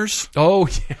 Timers? Oh,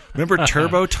 yeah. Remember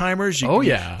turbo timers?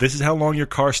 This is how long your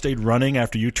car stayed running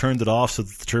after you turned it off so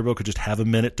that the turbo could just have a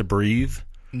minute to breathe?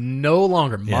 No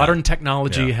longer. Modern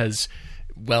technology has...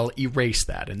 erase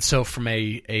that. And so from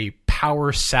a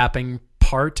power sapping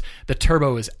part, the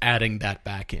turbo is adding that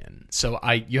back in. So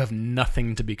you have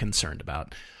nothing to be concerned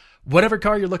about. Whatever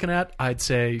car you're looking at, I'd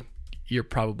say you're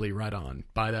probably right on.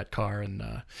 Buy that car. And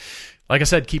like I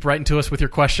said, keep writing to us with your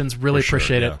questions. Really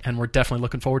appreciate it. And we're definitely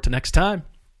looking forward to next time.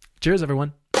 Cheers,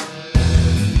 everyone.